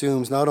hand,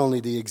 assumes not only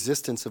the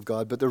existence of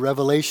God, but the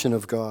revelation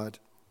of God.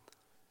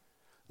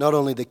 Not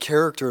only the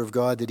character of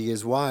God, that he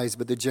is wise,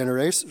 but the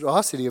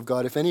generosity of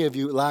God. If any of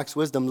you lacks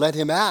wisdom, let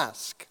him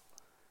ask.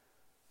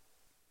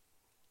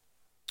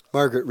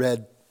 Margaret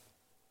read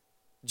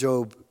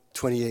Job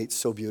 28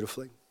 so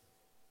beautifully.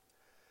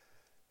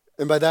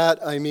 And by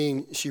that, I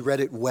mean she read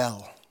it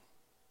well.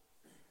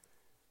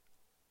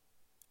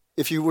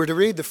 If you were to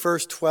read the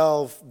first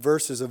 12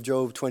 verses of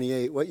Job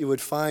 28, what you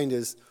would find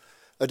is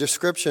a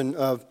description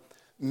of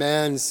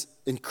man's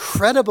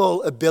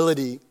incredible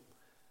ability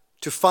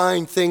to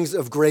find things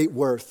of great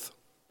worth.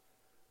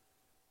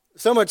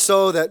 So much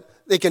so that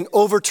they can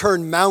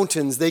overturn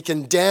mountains, they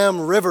can dam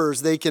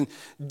rivers, they can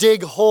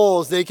dig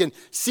holes, they can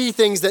see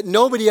things that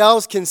nobody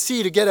else can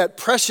see to get at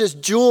precious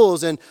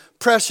jewels and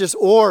precious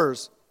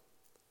ores.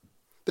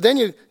 But then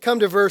you come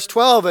to verse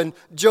 12 and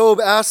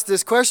Job asks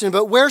this question,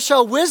 but where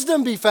shall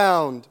wisdom be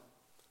found?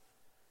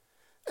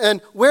 And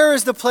where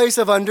is the place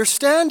of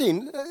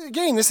understanding?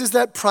 Again, this is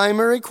that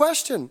primary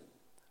question.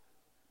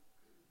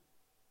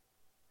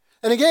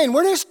 And again,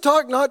 we're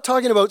not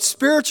talking about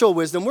spiritual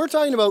wisdom. We're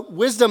talking about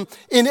wisdom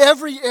in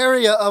every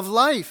area of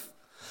life.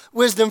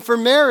 Wisdom for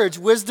marriage,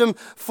 wisdom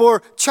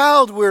for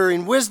child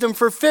rearing, wisdom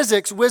for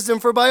physics, wisdom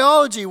for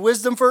biology,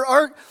 wisdom for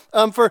art,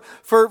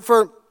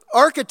 for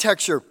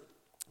architecture,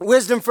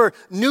 wisdom for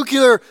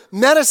nuclear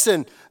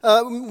medicine.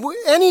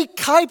 Any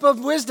type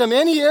of wisdom,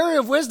 any area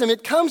of wisdom,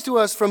 it comes to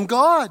us from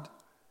God.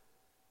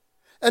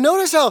 And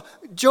notice how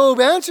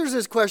Job answers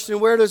this question,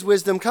 where does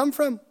wisdom come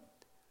from?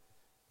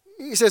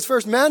 He says,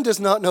 first, man does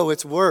not know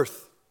its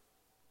worth.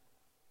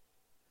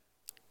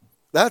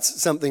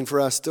 That's something for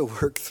us to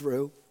work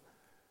through.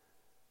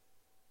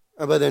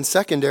 But then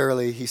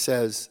secondarily, he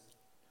says,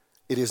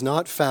 it is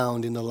not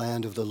found in the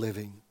land of the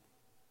living.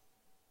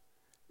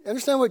 You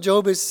understand what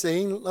Job is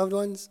saying, loved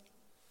ones?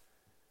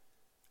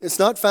 It's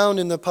not found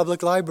in the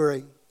public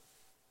library.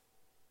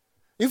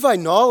 You can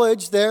find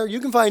knowledge there. You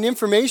can find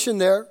information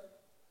there.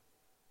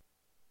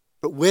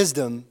 But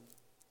wisdom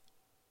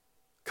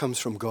comes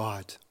from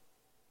God.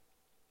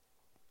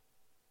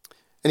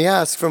 And he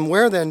asks, from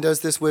where then does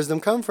this wisdom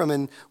come from?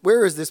 And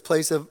where is this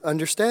place of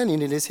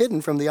understanding? It is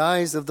hidden from the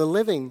eyes of the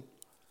living.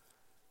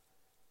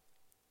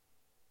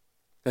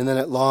 And then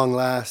at long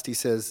last, he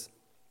says,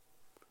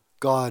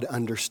 God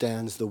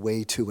understands the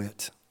way to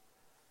it.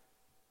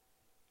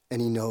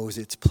 And he knows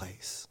its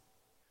place.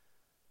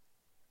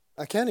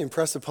 I can't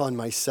impress upon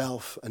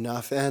myself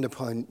enough and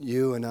upon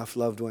you enough,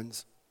 loved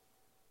ones,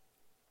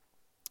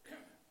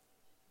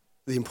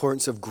 the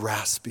importance of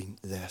grasping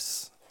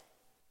this.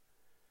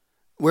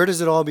 Where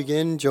does it all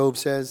begin? Job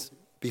says,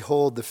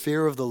 behold, the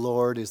fear of the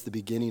Lord is the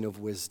beginning of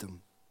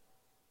wisdom.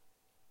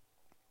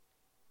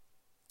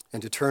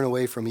 And to turn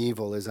away from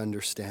evil is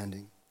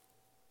understanding.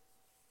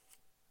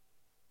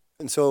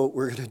 And so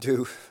we're going to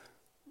do,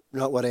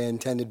 not what I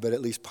intended, but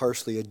at least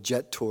partially a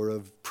jet tour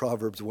of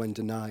Proverbs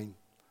 1-9.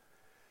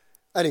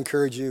 I'd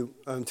encourage you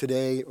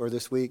today or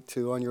this week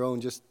to, on your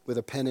own, just with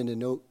a pen and a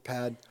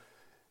notepad,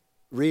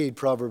 read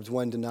Proverbs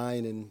 1-9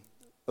 and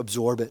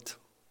absorb it.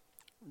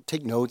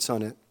 Take notes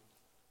on it.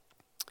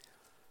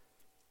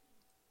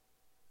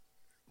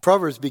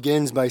 Proverbs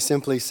begins by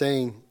simply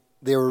saying,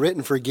 they were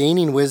written for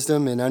gaining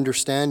wisdom and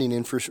understanding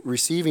and for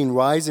receiving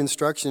wise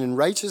instruction in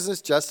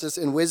righteousness, justice,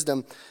 and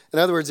wisdom. In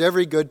other words,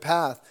 every good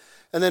path.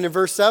 And then in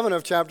verse 7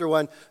 of chapter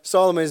 1,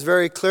 Solomon is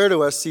very clear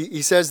to us.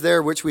 He says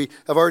there, which we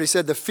have already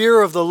said, the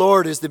fear of the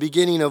Lord is the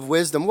beginning of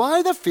wisdom.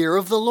 Why the fear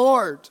of the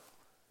Lord?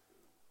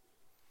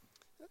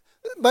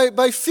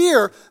 By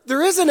fear,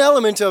 there is an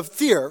element of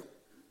fear.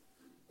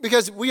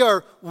 Because we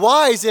are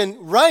wise and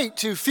right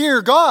to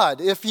fear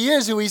God if he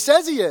is who he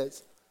says he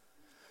is.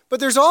 But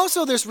there's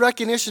also this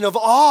recognition of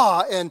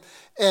awe and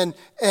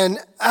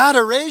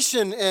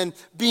adoration and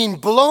being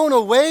blown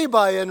away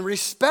by and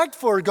respect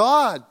for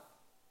God.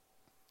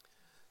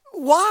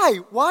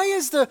 Why? Why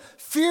is the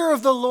fear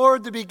of the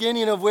Lord the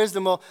beginning of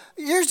wisdom? Well,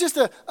 here's just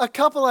a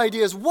couple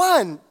ideas.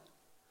 One,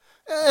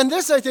 and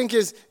this I think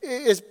is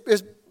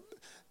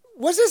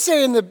what does it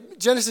say in the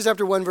Genesis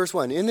chapter 1, verse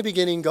 1? In the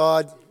beginning,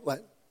 God,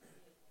 what?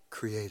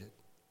 Created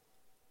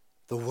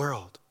the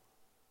world.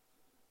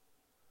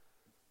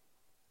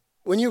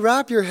 When you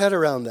wrap your head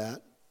around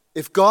that,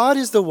 if God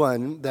is the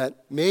one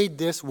that made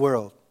this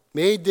world,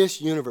 made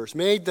this universe,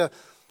 made the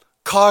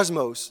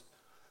cosmos,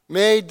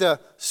 made the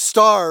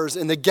stars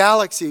and the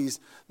galaxies,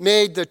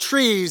 made the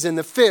trees and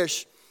the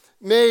fish,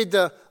 made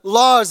the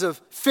laws of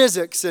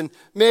physics and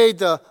made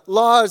the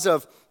laws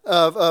of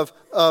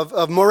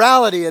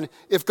morality, and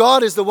if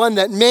God is the one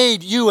that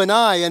made you and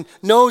I and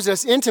knows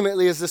us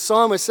intimately, as the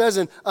psalmist says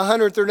in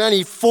 139,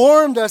 he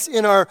formed us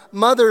in our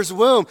mother's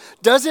womb,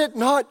 does it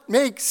not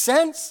make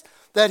sense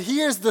that he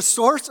is the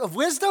source of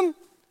wisdom?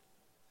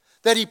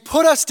 That he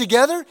put us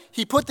together,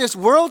 he put this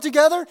world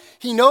together,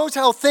 he knows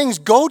how things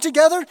go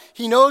together,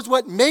 he knows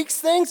what makes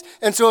things.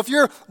 And so if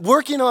you're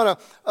working on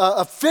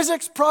a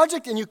physics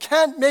project and you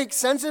can't make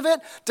sense of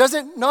it, does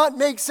it not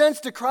make sense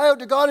to cry out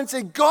to God and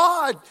say,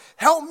 God,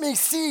 help me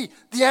see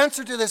the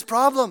answer to this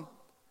problem?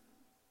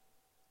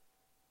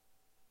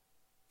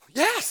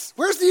 Yes,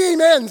 where's the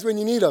amens when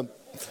you need them?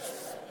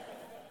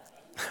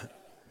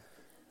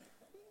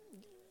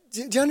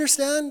 Do you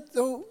understand,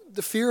 though,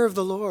 the fear of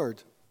the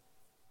Lord?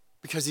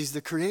 Because he's the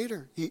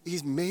creator.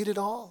 He's made it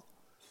all.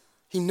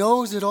 He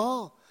knows it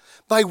all.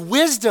 By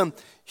wisdom,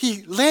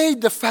 he laid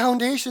the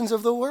foundations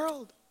of the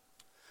world.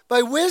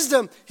 By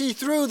wisdom, he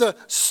threw the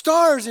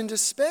stars into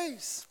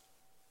space.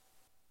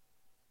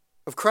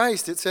 Of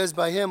Christ, it says,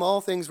 by him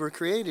all things were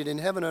created in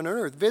heaven and on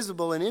earth,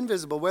 visible and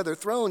invisible, whether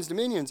thrones,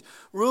 dominions,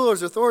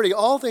 rulers, authority,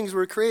 all things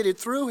were created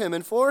through him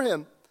and for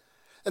him.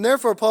 And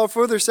therefore, Paul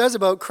further says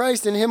about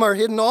Christ, in him are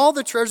hidden all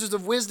the treasures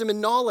of wisdom and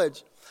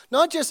knowledge.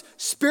 Not just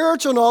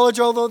spiritual knowledge,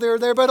 although they're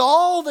there, but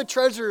all the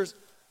treasures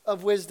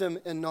of wisdom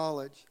and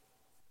knowledge.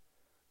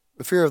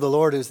 The fear of the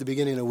Lord is the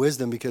beginning of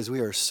wisdom because we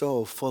are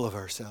so full of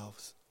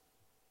ourselves.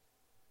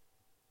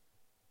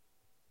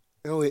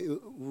 You know,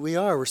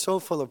 we're so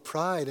full of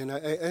pride, and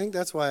I think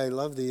that's why I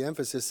love the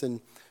emphasis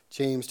in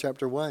James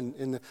chapter 1,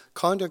 in the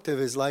conduct of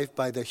his life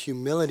by the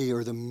humility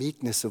or the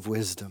meekness of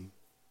wisdom.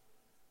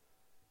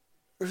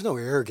 There's no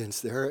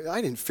arrogance there. I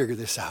didn't figure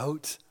this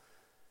out.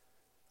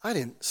 I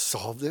didn't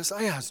solve this.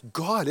 I asked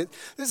God.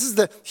 This is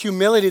the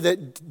humility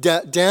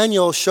that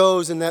Daniel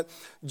shows and that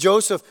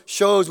Joseph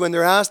shows when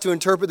they're asked to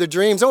interpret the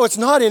dreams. Oh, it's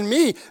not in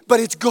me, but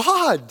it's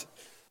God.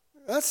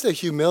 That's the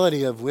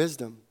humility of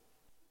wisdom.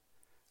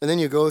 And then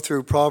you go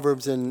through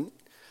Proverbs and,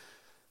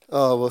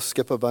 we'll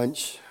skip a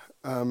bunch.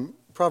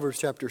 Proverbs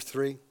chapter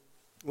 3,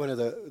 one of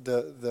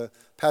the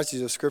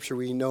passages of Scripture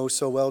we know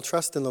so well.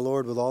 Trust in the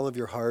Lord with all of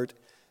your heart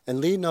and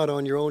lean not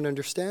on your own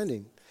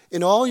understanding.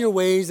 In all your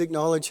ways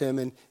acknowledge him,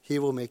 and he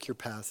will make your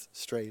path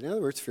straight. In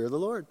other words, fear the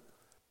Lord.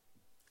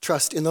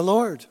 Trust in the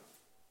Lord.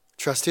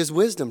 Trust his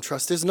wisdom.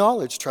 Trust his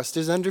knowledge. Trust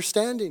his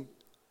understanding.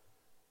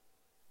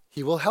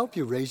 He will help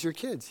you raise your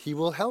kids. He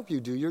will help you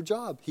do your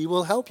job. He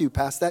will help you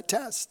pass that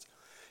test.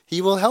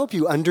 He will help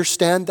you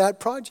understand that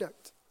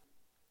project.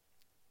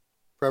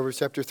 Proverbs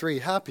chapter 3,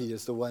 happy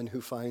is the one who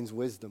finds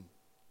wisdom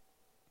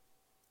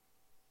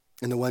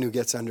and the one who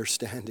gets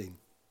understanding.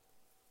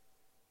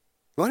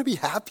 You want to be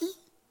happy?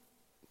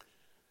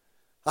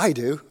 I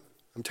do.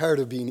 I'm tired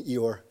of being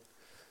Eeyore.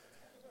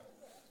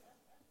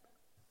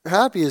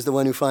 Happy is the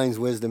one who finds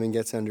wisdom and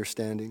gets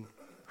understanding.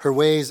 Her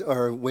ways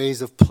are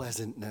ways of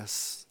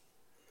pleasantness.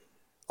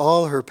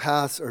 All her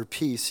paths are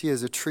peace. She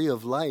is a tree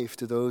of life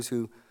to those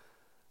who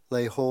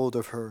lay hold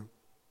of her.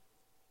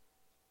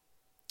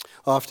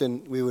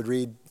 Often we would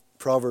read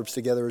Proverbs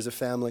together as a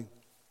family.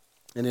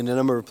 And in a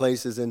number of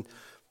places, in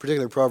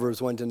particular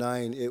Proverbs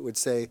 1-9, it would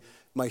say,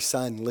 my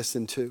son,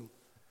 listen to.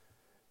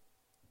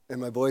 And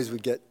my boys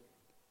would get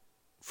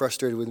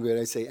frustrated with me when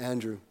I'd say,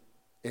 Andrew,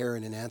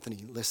 Aaron, and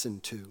Anthony, listen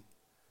to.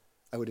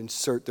 I would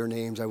insert their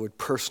names. I would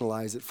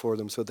personalize it for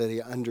them so that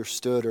they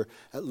understood, or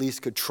at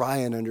least could try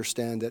and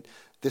understand, that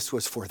this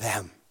was for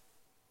them.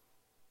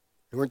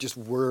 They weren't just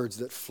words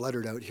that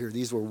fluttered out here.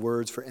 These were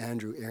words for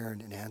Andrew,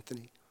 Aaron, and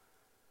Anthony.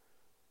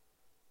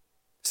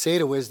 Say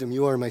to wisdom,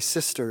 you are my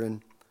sister,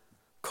 and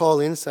call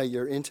insight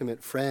your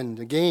intimate friend.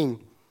 Again,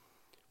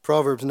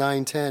 Proverbs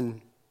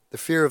 9:10, the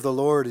fear of the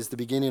Lord is the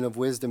beginning of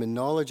wisdom, and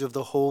knowledge of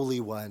the Holy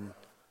One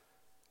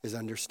is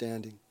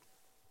understanding.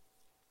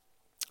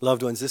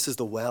 Loved ones, this is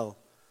the well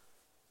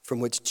from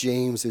which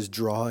James is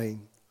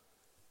drawing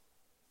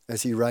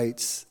as he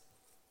writes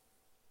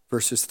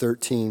verses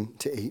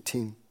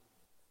 13-18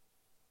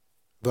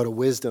 about a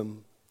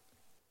wisdom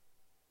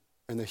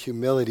and the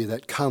humility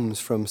that comes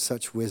from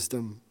such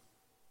wisdom.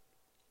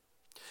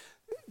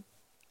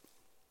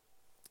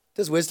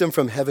 Does wisdom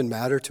from heaven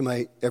matter to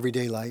my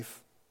everyday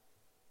life?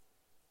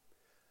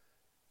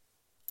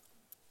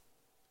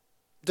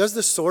 Does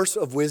the source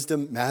of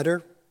wisdom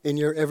matter in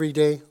your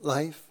everyday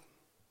life?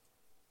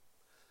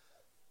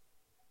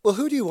 Well,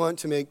 who do you want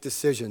to make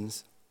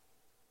decisions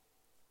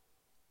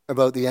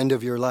about the end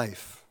of your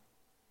life?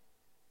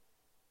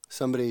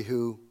 Somebody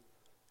who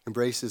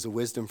embraces a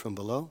wisdom from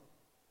below,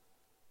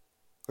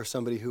 or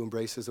somebody who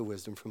embraces a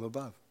wisdom from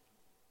above?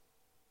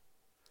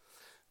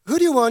 Who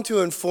do you want to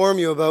inform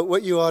you about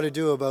what you ought to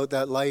do about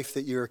that life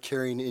that you're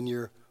carrying in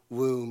your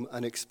womb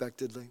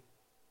unexpectedly?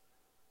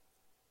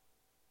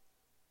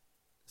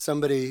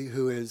 Somebody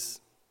who is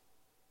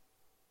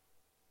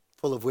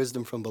full of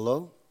wisdom from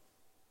below,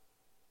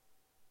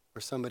 or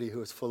somebody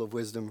who is full of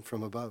wisdom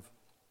from above?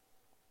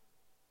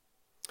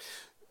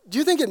 Do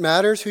you think it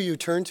matters who you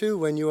turn to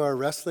when you are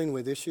wrestling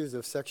with issues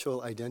of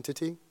sexual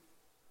identity?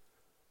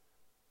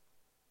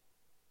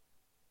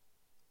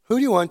 Who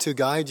do you want to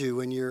guide you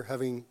when you're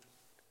having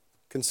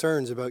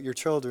concerns about your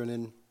children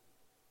and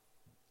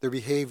their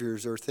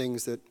behaviors or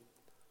things that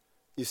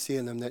you see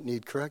in them that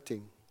need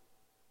correcting?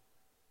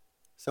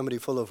 Somebody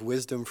full of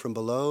wisdom from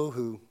below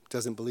who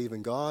doesn't believe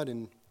in God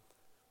and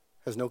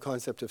has no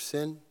concept of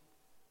sin?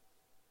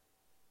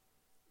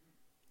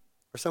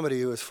 Or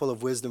somebody who is full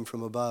of wisdom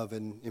from above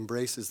and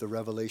embraces the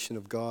revelation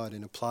of God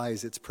and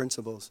applies its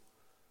principles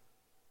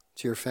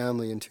to your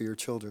family and to your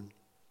children?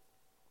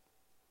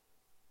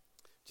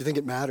 Do you think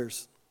it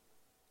matters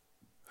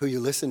who you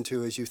listen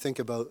to as you think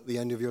about the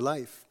end of your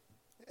life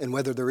and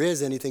whether there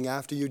is anything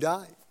after you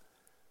die?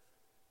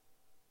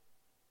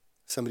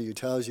 Somebody who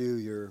tells you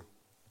you're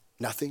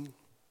nothing,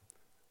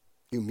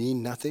 you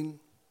mean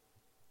nothing,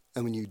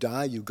 and when you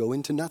die you go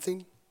into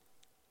nothing?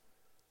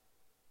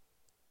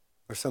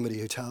 Or somebody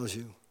who tells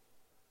you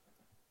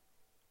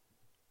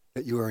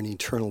that you are an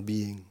eternal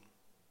being,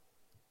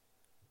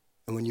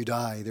 and when you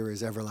die there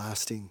is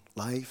everlasting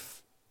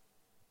life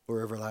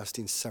or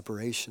everlasting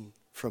separation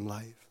from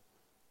life?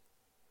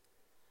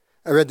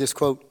 I read this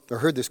quote, or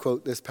heard this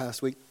quote this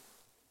past week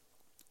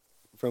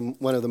from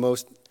one of the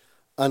most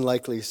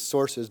unlikely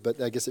sources,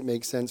 but I guess it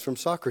makes sense, from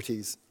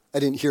Socrates. I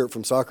didn't hear it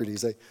from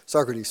Socrates.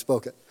 Socrates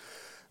spoke it.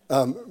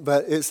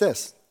 But it's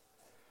this: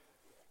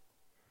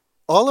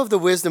 all of the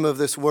wisdom of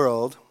this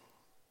world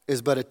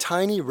is but a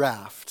tiny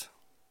raft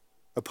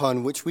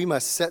upon which we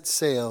must set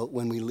sail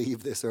when we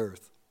leave this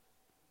earth.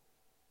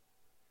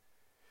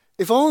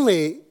 If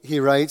only, he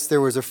writes,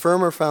 there was a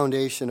firmer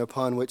foundation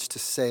upon which to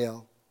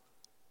sail,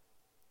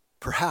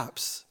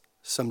 perhaps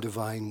some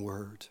divine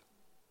word.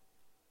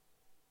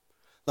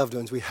 Loved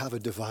ones, we have a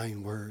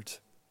divine word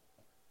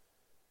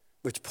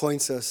which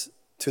points us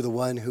to the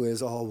one who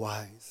is all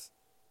wise.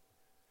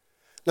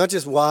 Not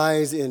just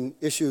wise in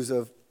issues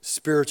of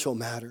spiritual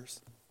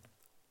matters,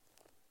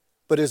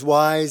 but is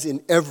wise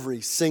in every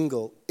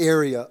single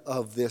area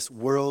of this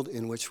world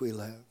in which we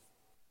live.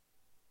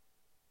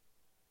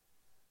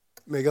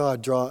 May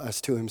God draw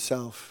us to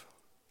himself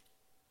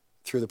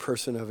through the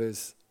person of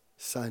his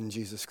Son,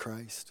 Jesus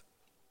Christ,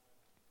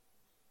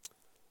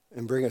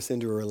 and bring us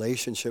into a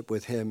relationship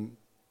with him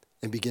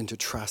and begin to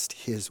trust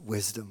his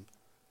wisdom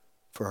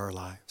for our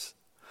lives.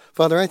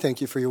 Father, I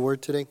thank you for your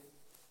word today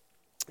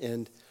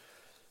and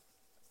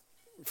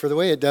for the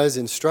way it does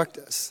instruct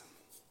us.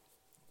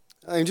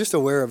 I'm just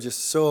aware of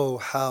just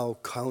how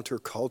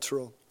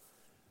countercultural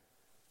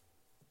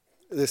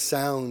this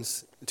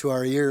sounds to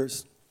our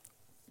ears.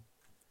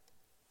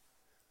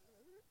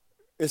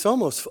 It's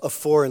almost a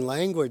foreign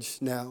language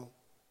now,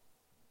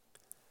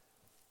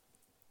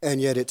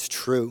 and yet it's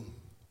true,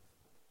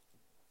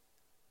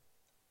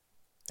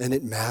 and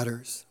it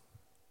matters.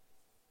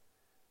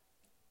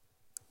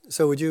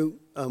 So would you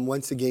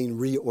once again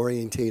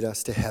reorientate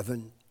us to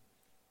heaven?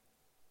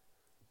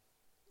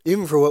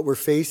 Even for what we're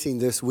facing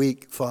this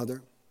week,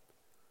 Father,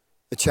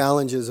 the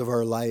challenges of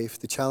our life,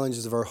 the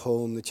challenges of our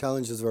home, the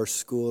challenges of our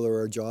school or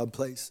our job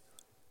place.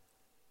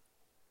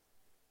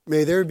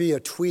 May there be a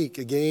tweak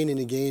again and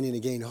again and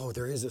again. Oh,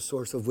 there is a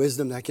source of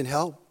wisdom that can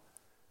help.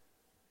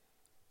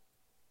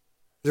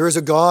 There is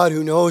a God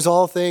who knows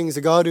all things,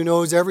 a God who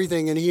knows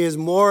everything, and He is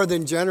more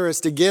than generous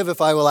to give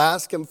if I will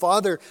ask Him,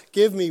 Father,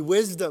 give me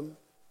wisdom.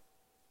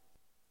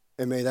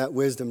 And may that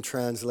wisdom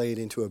translate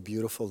into a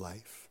beautiful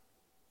life.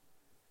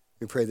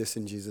 We pray this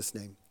in Jesus'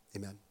 name.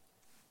 Amen.